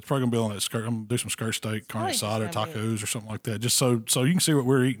probably going to be on that skirt. I'm going to do some skirt steak, carne probably just asada, gonna be- tacos or something like that. Just so you can see what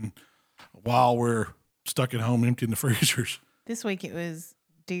we're eating while we're stuck at home emptying the freezers. This week it was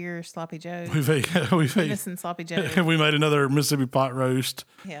deer sloppy joe. We've ate. Missing sloppy joe. We made another Mississippi pot roast.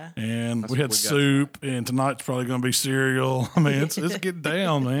 Yeah. And That's we what had we got. soup, and tonight's probably going to be cereal. I mean, it's getting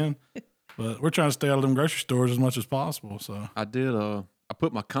down, man. But we're trying to stay out of them grocery stores as much as possible. So I did. I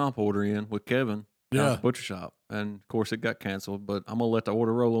put my comp order in with Kevin down Yeah. at the butcher shop, and of course it got canceled. But I'm gonna let the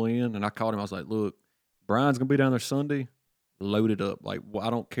order roll in. And I called him. I was like, "Look, Brian's gonna be down there Sunday. Load it up. Like, I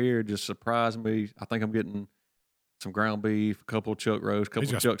don't care. Just surprise me. I think I'm getting some ground beef, a couple of chuck roasts, a couple He's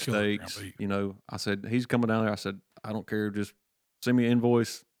of got some chuck killer ground steaks. beef. I said he's coming down there. I said I don't care. Just send me an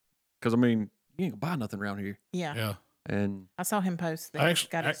invoice, because I mean you ain't gonna buy nothing around here. Yeah. yeah. And I saw him post that. Actually,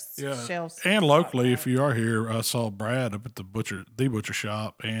 Got his yeah. shelves. And locally, if stocked you are here, I saw Brad up at the butcher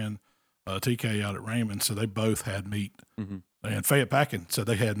shop and TK out at Raymond. So they both had meat. Mhm. And Fayette Packing said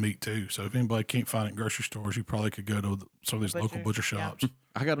they had meat too. So if anybody can't find it in grocery stores, you probably could go to some of these local butcher Butchers, yeah. shops.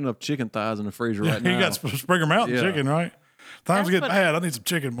 I got enough chicken thighs in the freezer right now. You got Springer Mountain Yeah. chicken, right? Times That's get what- bad. I need some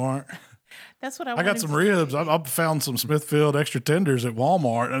chicken, Mark. That's what I I wanted got some to ribs. do. I found some Smithfield extra tenders at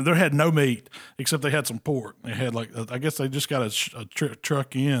Walmart, and they had no meat except they had some pork. They had I guess they just got a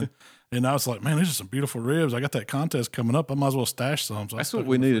truck in, and I was like, man, these are some beautiful ribs. I got that contest coming up. I might as well stash some. So I That's stuck what it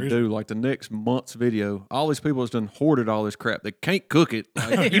we in the need to freezer. do. Like the next month's video, all these people has done hoarded all this crap. They can't cook it.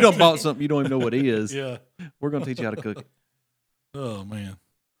 Like, you done bought something you don't even know what it is. Yeah. We're gonna teach you how to cook it. Oh man,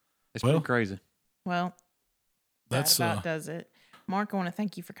 It's Well, pretty crazy. Well, that's that about does it. Mark, I want to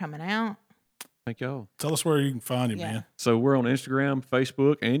thank you for coming out. Thank y'all. tell us where you can find him, Yeah. man. So we're on Instagram,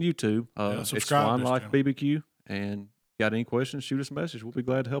 Facebook, and YouTube. Yeah, It's subscribe to Swine this Life channel. BBQ. And got any questions? Shoot us a message. We'll be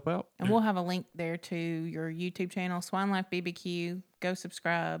glad to help out. And we'll have a link there to your YouTube channel, Swine Life BBQ. Go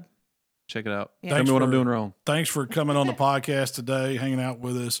subscribe. Check it out. Yeah. Tell Thanks me what I'm for- doing wrong. Thelps for coming on the podcast today, hanging out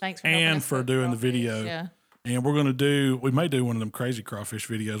with us, Thanks for helping and us for cook doing the crawfish. video. Yeah. And we may do one of them crazy crawfish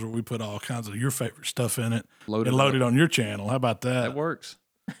videos where we put all kinds of your favorite stuff in it Load and it load up. it on your channel. How about that? That works.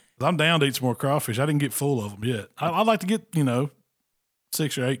 I'm down to eat some more crawfish. I didn't get full of them yet. I'd like to get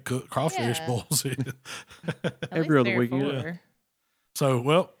 6 or 8 crawfish Yeah. bowls in. At Every least other weekend. 4. So,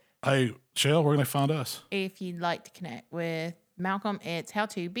 well, hey, Shell, where can they find us? If you'd like to connect with Malcolm, it's How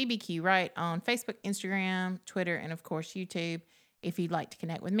To BBQ Right on Facebook, Instagram, Twitter, and of course YouTube. If you'd like to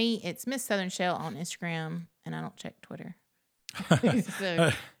connect with me, it's Miss Southern Shell on Instagram, and I don't check Twitter. So,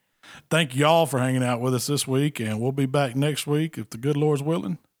 Thank y'all for hanging out with us this week, and we'll be back next week if the good Lord's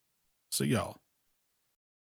willing. See y'all.